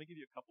 but let me give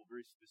you a couple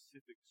very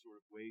specific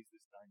sort of ways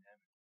this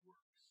dynamic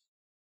works.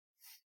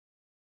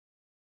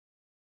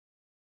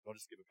 I'll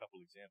just give a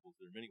couple examples.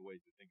 There are many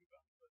ways to think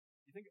about it, but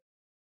you think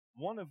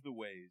one of the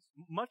ways,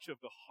 much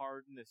of the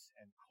hardness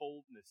and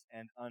coldness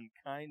and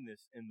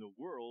unkindness in the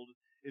world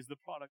is the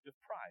product of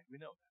pride. We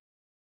know that.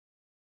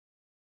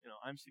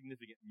 I'm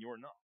significant and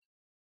you're not.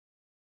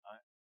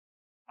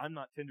 I'm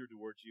not tender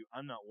towards you.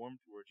 I'm not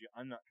warm towards you.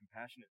 I'm not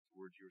compassionate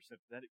towards you or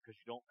sympathetic because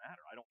you don't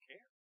matter. I don't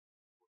care.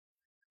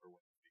 Or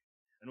what you feel.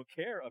 I don't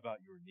care about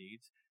your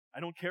needs.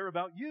 I don't care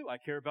about you. I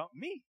care about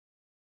me.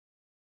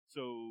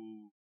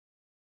 So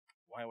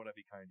why would I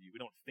be kind to you? We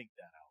don't think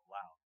that out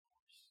loud, of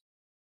course.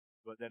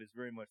 But that is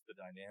very much the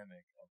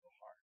dynamic of the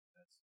heart.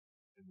 That's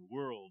in the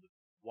world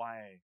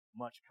why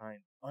much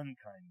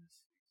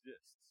unkindness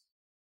exists.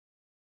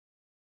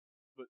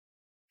 But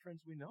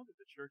friends, we know that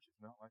the church is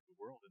not like the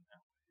world in that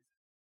way, is it?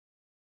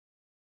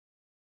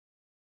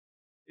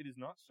 It is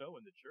not so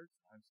in the church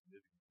that I'm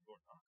significant and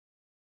you're not.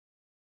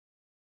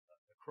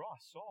 The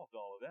cross solved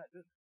all of that,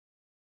 didn't it?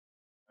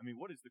 I mean,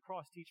 what does the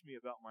cross teach me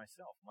about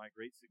myself? My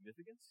great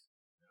significance?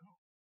 No.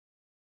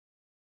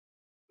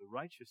 The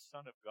righteous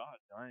Son of God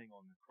dying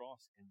on the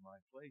cross in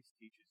my place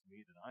teaches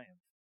me that I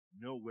am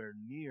nowhere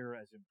near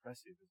as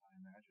impressive as I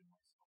imagine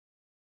myself.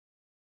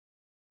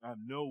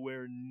 I'm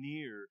nowhere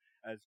near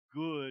as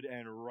good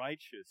and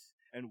righteous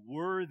and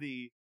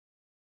worthy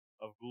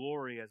of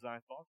glory as I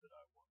thought that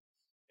I was.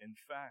 In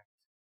fact,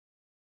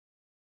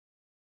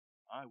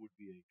 I would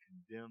be a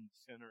condemned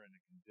sinner and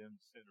a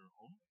condemned sinner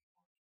only.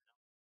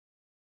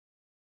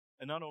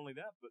 And not only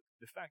that, but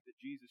the fact that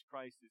Jesus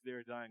Christ is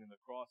there dying on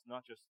the cross,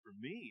 not just for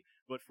me,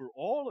 but for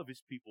all of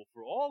his people,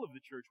 for all of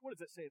the church. What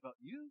does that say about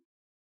you?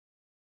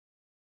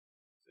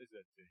 It says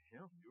that to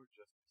him, you're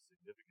just as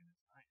significant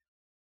as I am.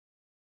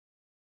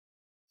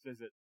 It says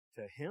that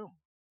to him,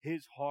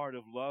 his heart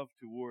of love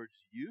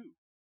towards you.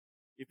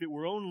 If it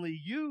were only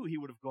you, he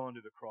would have gone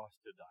to the cross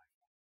to die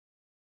for.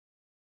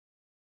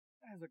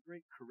 That has a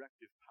great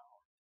corrective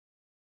power,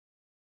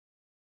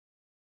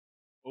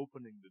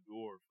 opening the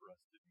door for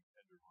us to be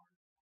tenderhearted.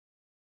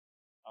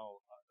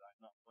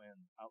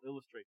 I'll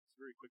illustrate this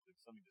very quickly.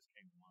 Something just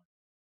came to mind.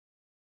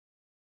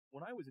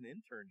 When I was an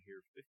intern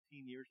here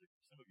 15 years ago,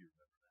 some of you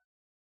remember that,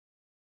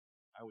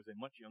 I was a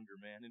much younger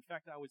man. In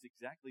fact, I was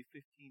exactly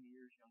 15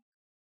 years younger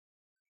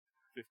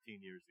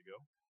 15 years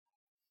ago.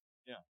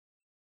 Yeah.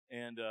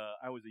 And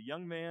I was a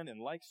young man,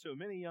 and like so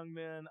many young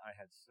men, I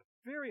had a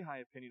very high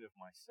opinion of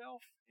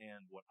myself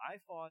and what I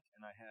thought,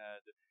 and I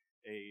had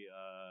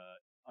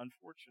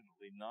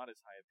unfortunately, not as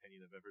high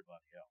opinion of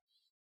everybody else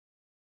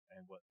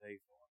and what they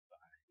thought.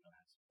 I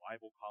had some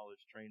Bible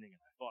college training,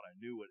 and I thought I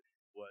knew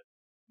what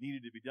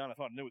needed to be done. I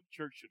thought I knew what the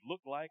church should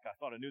look like. I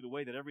thought I knew the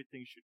way that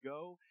everything should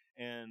go,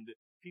 and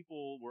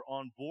people were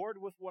on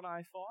board with what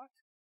I thought,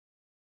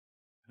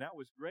 and that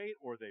was great,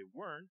 or they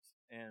weren't,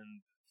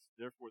 and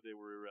therefore they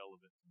were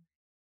irrelevant to me.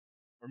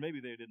 Or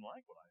maybe they didn't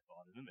like what I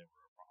thought, and then they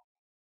were a problem.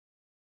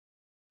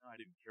 No, I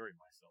didn't carry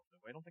myself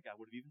that way. I don't think I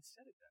would have even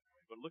said it that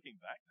way. But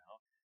looking back now,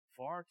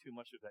 far too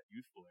much of that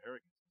youthful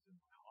arrogance was in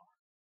my heart.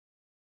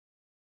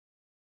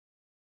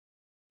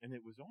 And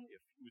it was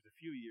a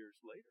few years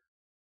later,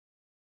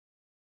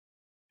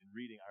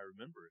 I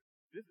remember it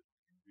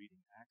vividly, in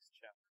reading Acts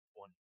chapter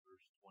 20,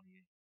 verse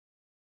 28.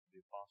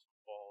 The Apostle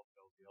Paul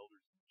tells the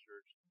elders in the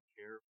church to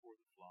care for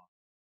the flock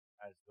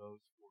as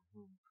those for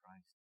whom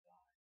Christ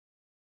died.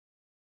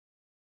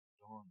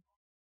 Dawned on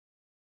me.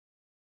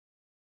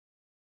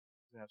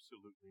 There's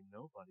absolutely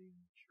nobody in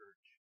the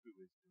church who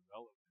is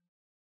irrelevant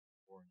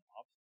or an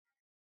obstacle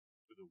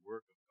to the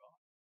work of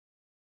God.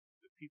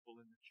 The people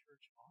in the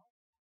church are.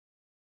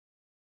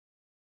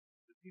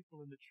 The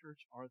people in the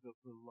church are the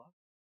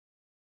beloved,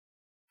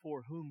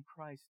 for whom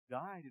Christ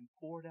died and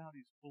poured out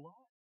his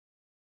blood.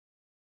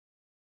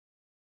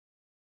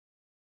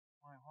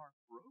 My heart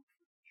broke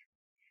for the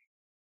church.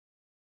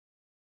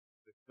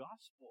 The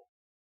gospel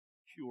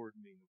cured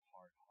me of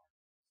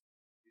hard-heartedness.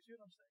 You see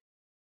what I'm saying?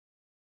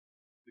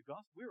 The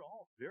gospel, we're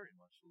all very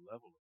much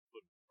level at the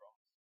foot of the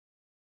cross.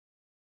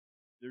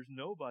 There's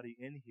nobody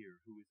in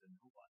here who is a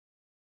nobody.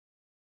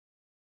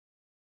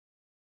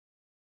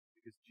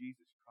 Because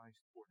Jesus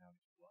Christ poured out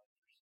his blood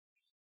for sinners.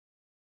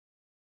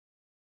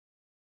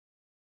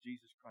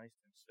 Jesus Christ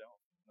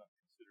himself did not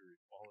consider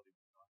equality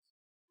with us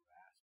to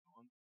grasp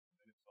on and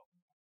then himself.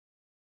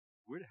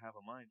 We're to have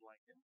a mind like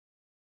him,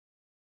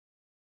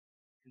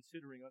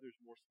 considering others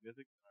more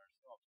significant than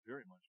ourselves,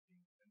 very much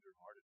being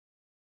tender-hearted.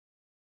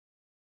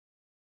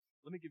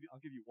 I'll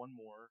give you one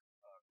more,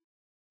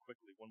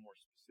 quickly, one more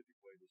specific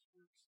way this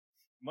works.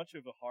 Much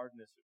of the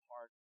hardness of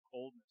heart,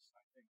 coldness,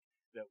 I think,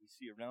 that we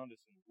see around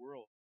us in the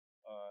world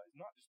is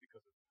not just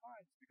because of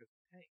pride, it's because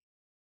of pain.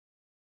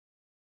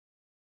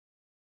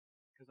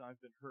 Because I've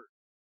been hurt,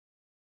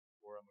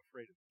 or I'm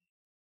afraid of being.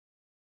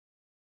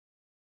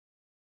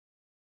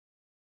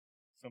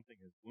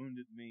 Something has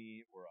wounded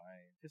me, or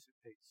I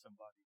anticipate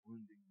somebody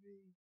wounding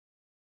me.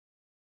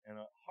 And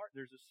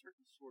there's a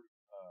certain sort of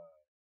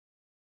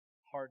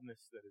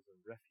hardness that is a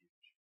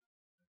refuge,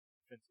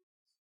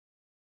 defensiveness.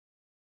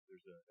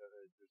 There's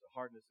a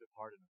hardness of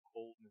heart and a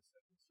coldness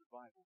as a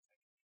survival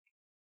technique.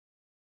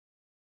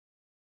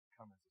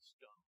 Come as a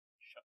stone,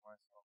 shut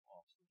myself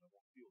off so that I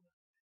won't feel that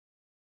way.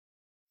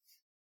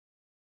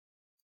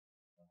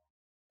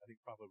 I think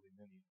probably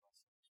many of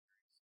us have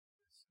experienced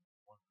this in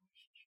one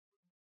relationship with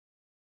another.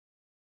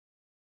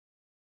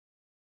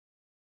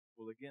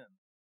 Well, again,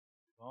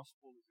 the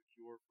gospel is a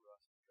cure for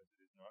us because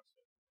it is not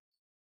so.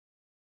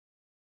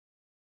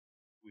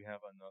 We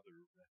have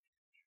another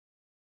refuge.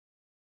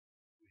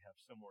 We have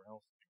somewhere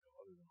else to go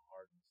other than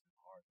hardness of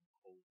heart and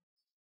coldness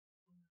when there's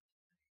pain.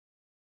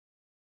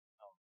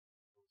 I'll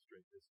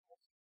illustrate this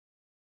also.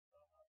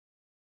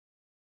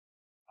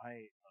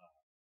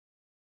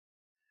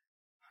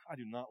 I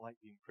do not like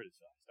being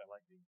criticized. I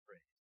like being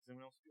praised. Does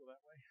anyone else feel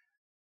that way?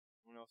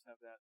 Anyone else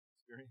have that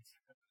experience?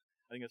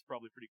 I think that's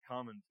probably pretty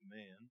common to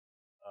man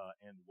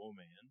and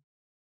woman.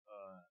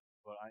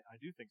 But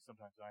I do think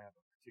sometimes I have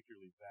a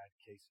particularly bad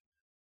case of it.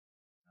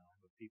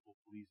 people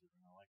pleaser,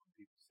 and I like when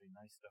people say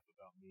nice stuff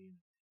about me,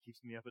 and it keeps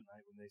me up at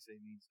night when they say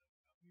mean stuff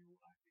about me or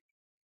what I think.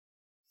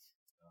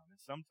 And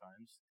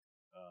sometimes,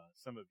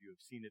 some of you have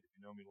seen it if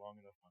you know me long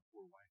enough. My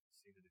poor wife has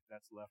seen it. If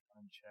that's left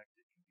unchecked,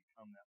 it can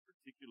become that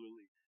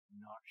particularly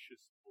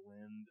noxious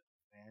blend of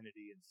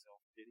vanity and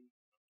self-pity.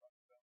 You know what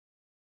I'm talking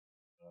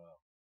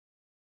about?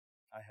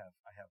 I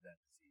have that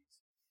disease.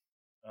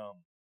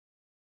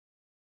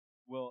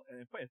 Well,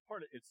 and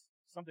part of it's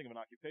something of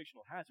an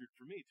occupational hazard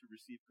for me to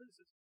receive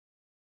criticism.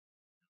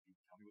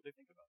 People tell me what they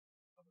think about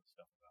other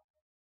stuff about my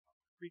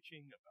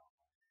preaching, about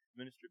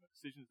my ministry, about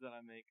decisions that I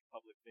make,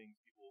 public things.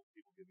 People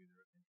give me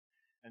their opinion,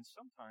 and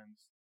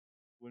sometimes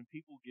when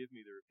people give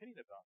me their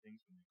opinion about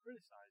things, when they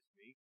criticize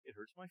me, it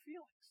hurts my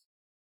feelings.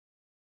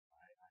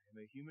 I am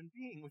a human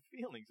being with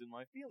feelings, and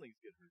my feelings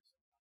get hurt sometimes.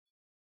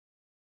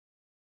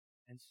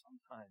 And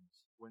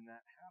sometimes when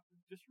that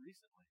happened, just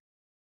recently,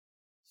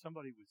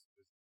 somebody was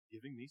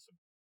giving me some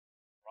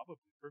probably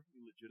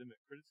perfectly legitimate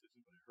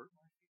criticism, but it hurt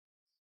my feelings.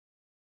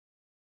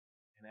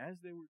 And as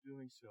they were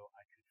doing so,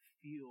 I could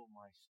feel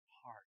my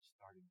heart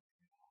starting to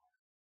get hard.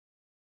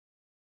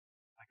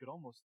 I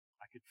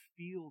could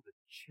feel the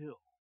chill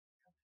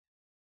coming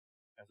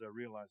as I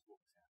realized what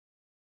was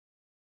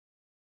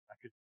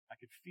happening. I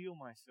could feel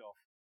myself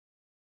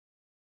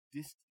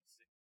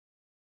distancing.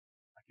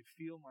 I could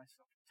feel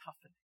myself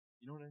toughening.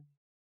 You know what I mean?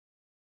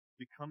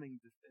 Becoming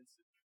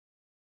defensive.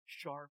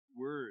 Sharp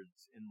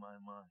words in my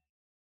mind.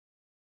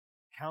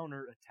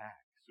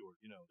 Counterattacks, or,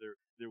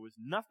 there was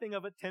nothing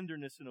of a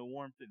tenderness and a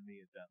warmth in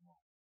me at that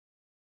moment.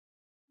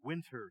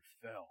 Winter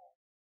fell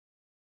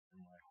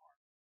in my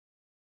heart.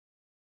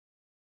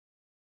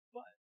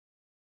 But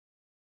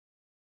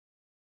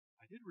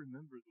I did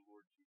remember the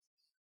Lord Jesus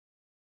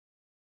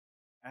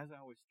as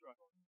I was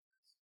struggling with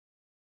this.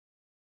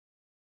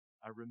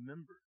 I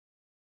remembered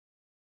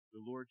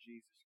the Lord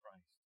Jesus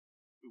Christ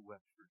who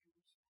wept for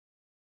Jerusalem,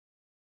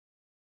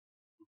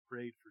 who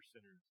prayed for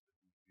sinners that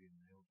he was being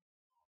nailed to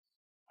the cross.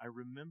 I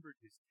remembered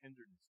his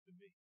tenderness to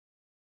me.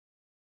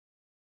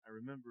 I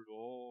remembered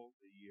all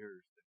the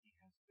years that he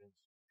has been so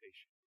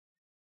patient with me.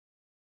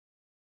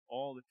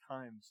 All the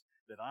times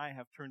that I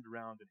have turned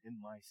around and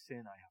in my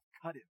sin I have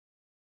cut him.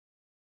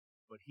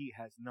 But he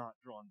has not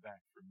drawn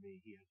back from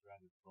me. He has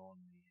rather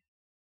drawn me in.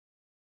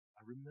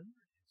 I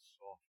remembered his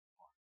soft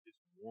heart, his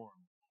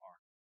warm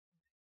heart for me.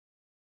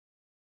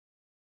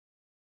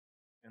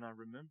 And I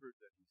remembered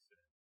that he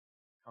said,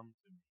 "Come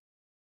to me,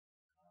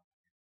 and I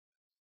will give you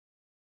rest."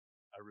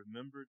 I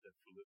remembered that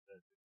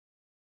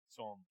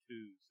Psalm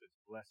 2 says,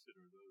 "Blessed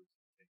are those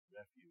who take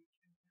refuge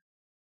in him."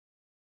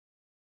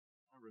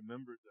 I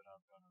remembered that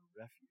I've got a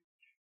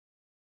refuge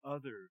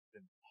other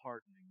than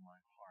hardening my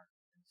heart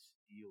and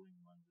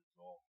steeling my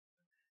resolve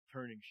and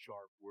turning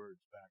sharp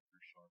words back for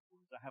sharp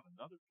words. I have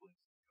another place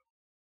to go.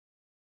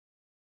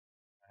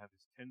 I have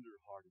his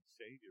tender-hearted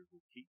Savior who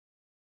will keep me.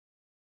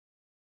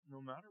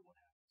 No matter what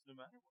happens, no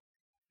matter what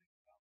people think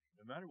about me,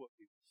 no matter what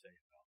people say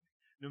about me,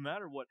 no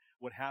matter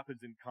what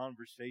happens in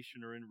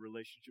conversation or in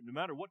relationship, no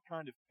matter what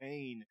kind of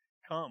pain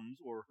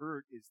comes or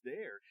hurt is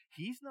there,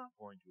 he's not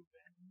going to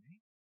abandon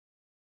me.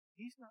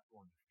 He's not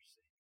going to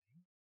forsake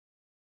me.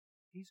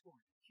 He's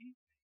going to keep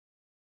me.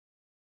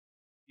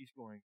 He's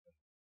going to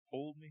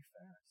hold me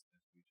fast,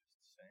 as we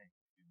just sang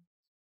a few minutes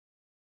ago.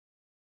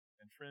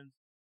 And friends,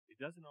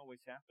 it doesn't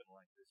always happen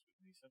like this with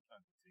me.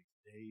 Sometimes it takes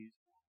days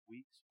or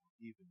weeks or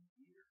even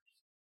years.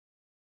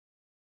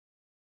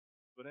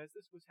 But as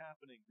this was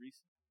happening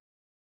recently,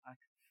 I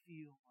could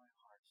feel my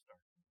heart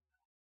starting to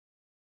melt.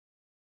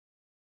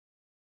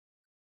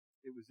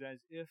 It was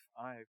as if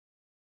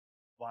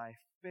by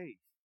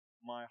faith,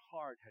 my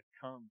heart had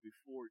come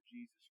before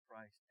Jesus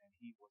Christ and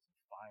he was a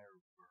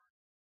fire burning.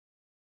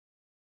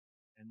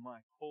 And my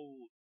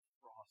cold,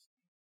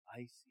 frosty,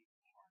 icy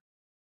heart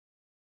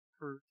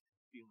hurt and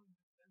feeling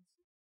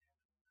defensive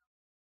began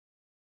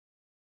to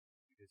melt.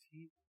 Because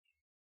he will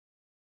keep me.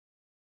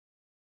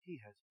 He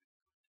has been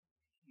good to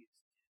me. He is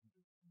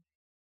tender to me.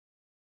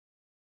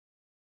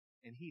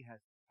 And he has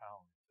the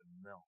power to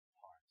melt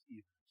hearts,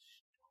 even of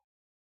stone.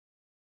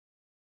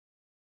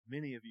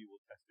 Many of you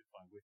will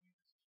testify with me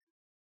this is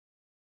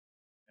true.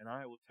 And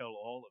I will tell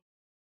all of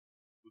you,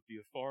 with the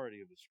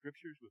authority of the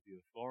Scriptures, with the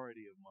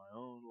authority of my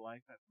own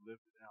life, I've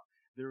lived it out.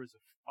 There is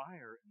a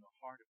fire in the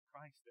heart of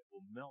Christ that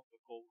will melt a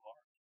cold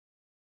heart.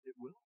 It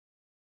will.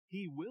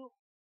 He will.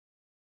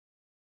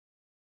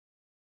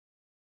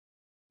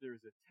 There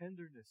is a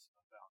tenderness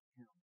about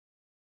him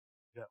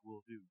that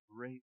will do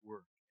great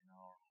work in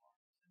our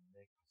hearts and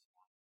make us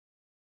like him,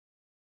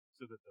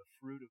 so that the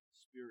fruit of the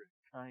Spirit,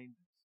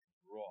 kindness, can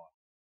grow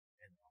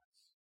in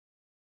us.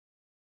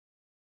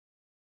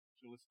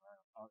 So listen,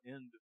 I'll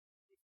end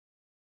with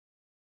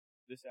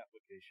this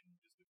application in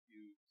just a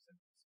few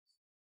sentences.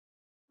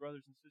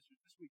 Brothers and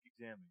sisters, this week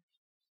examine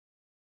yourselves.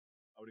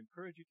 I would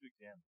encourage you to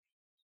examine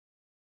yourselves.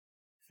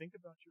 Think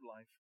about your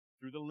life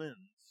through the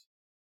lens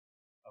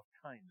of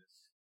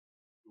kindness,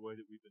 the way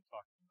that we've been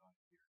talking about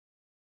here.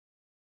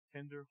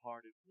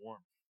 Tender-hearted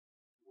warmth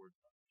towards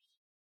others.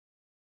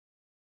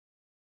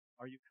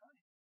 Are you kind?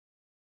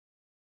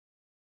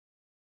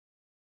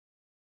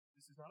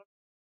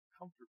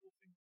 uncomfortable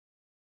thing.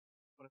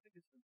 But I think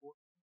it's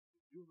important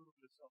to do a little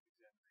bit of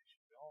self-examination.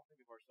 We all think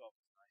of ourselves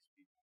as nice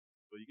people.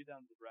 But you get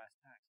down to the brass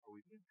tacks, are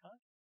we being kind?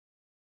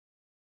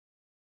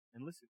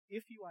 And listen,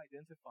 if you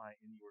identify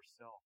in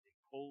yourself a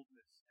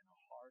coldness and a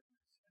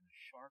hardness and a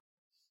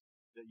sharpness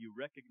that you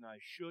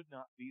recognize should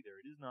not be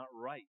there, it is not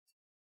right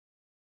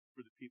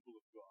for the people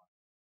of God,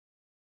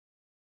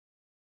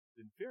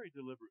 then very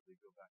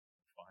deliberately go back to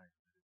the fire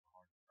that is the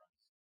heart of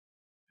Christ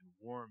and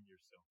warm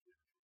yourself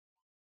there for a while.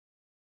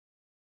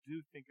 Do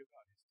think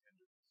about his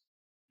tenderness.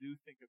 Do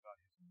think about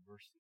his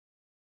mercy.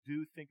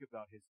 Do think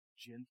about his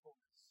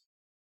gentleness.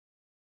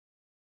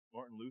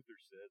 Martin Luther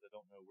said, I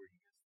don't know where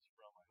he gets this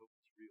from, I hope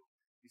it's real.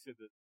 He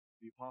said that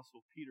the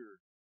Apostle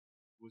Peter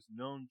was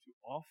known to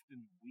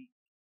often weep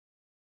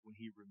when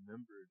he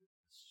remembered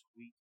the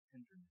sweet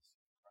tenderness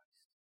of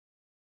Christ.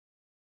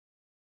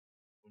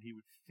 When he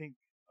would think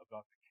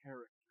about the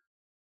character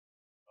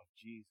of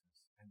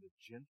Jesus and the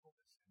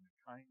gentleness and the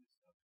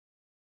kindness of him,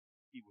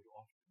 he would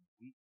often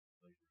weep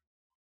later in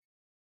life.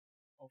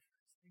 Oh,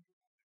 friends, think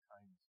about the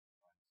kindness of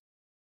Christ.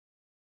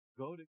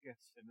 Go to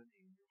Gethsemane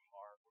in your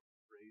heart where you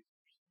praise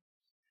yourselves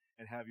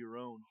and have your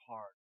own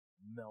heart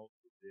melt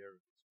there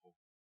of its cold.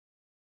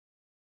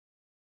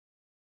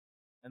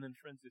 And then,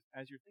 friends,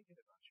 as you're thinking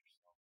about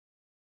yourself,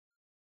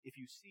 if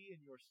you see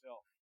in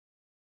yourself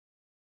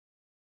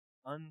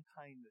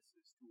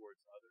unkindnesses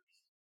towards others,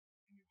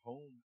 in your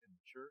home, in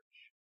the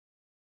church,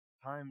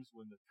 times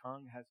when the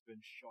tongue has been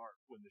sharp,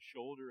 when the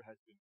shoulder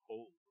has been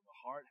cold, when the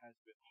heart has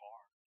been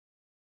hard,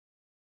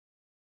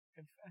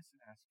 confess and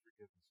ask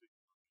forgiveness of your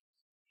conscience.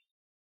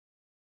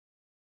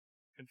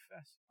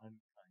 Confess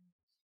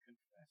unkindness.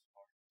 Confess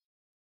hardness.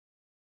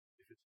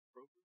 If it's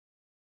appropriate.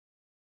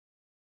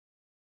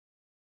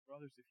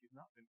 Brothers, if you've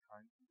not been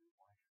kind to your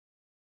wife,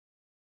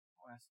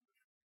 I'll ask them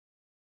to forgive you.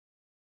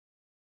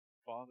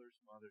 Fathers,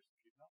 mothers, if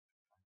you've not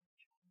been kind to your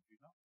children, if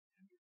you've not been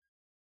tender to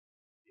them,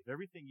 if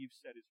everything you've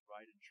said is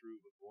right and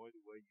true, but boy,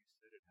 the way you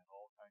said it had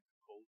all kinds of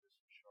coldness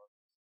and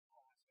sharpness,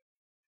 I'll ask them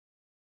to forgive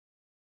you.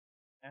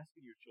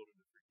 Asking your children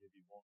to forgive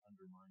you won't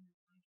undermine your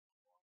parental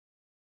authority.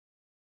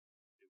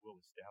 It will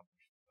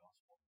establish the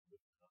gospel and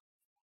lift it up.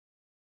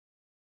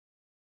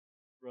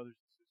 Brothers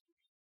and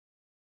sisters,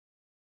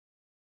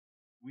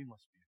 we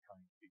must be a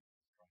kind people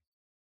as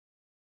Christ.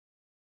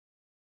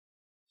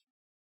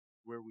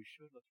 Where we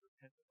should, let's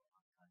repent of our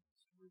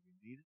unkindness. And where we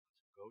need it,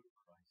 let's go to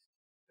Christ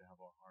to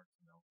have our hearts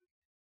melted.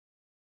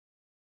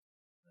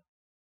 Now,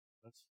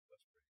 let's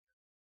pray.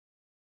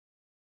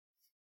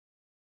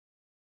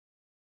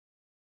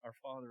 Our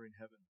Father in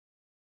heaven,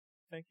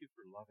 thank you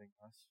for loving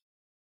us.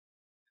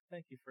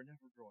 Thank you for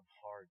never growing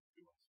hard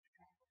to us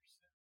because of our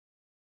sin.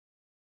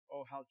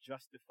 Oh, how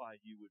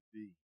justified you would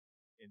be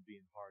in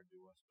being hard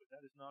to us, but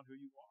that is not who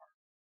you are.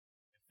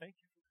 And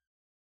thank you for that.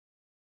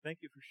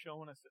 Thank you for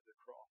showing us at the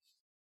cross.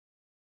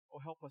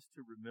 Oh, help us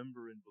to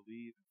remember and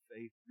believe in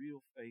faith,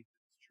 real faith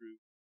that is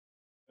true.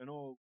 And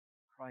oh,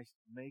 Christ,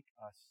 make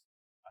us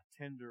a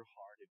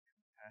tender-hearted,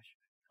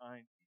 compassionate,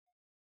 kind people.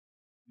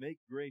 Make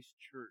Grace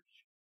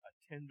Church a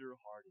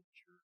tender-hearted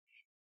church.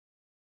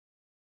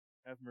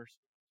 Have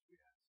mercy on us,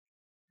 we ask.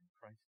 In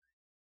Christ's name.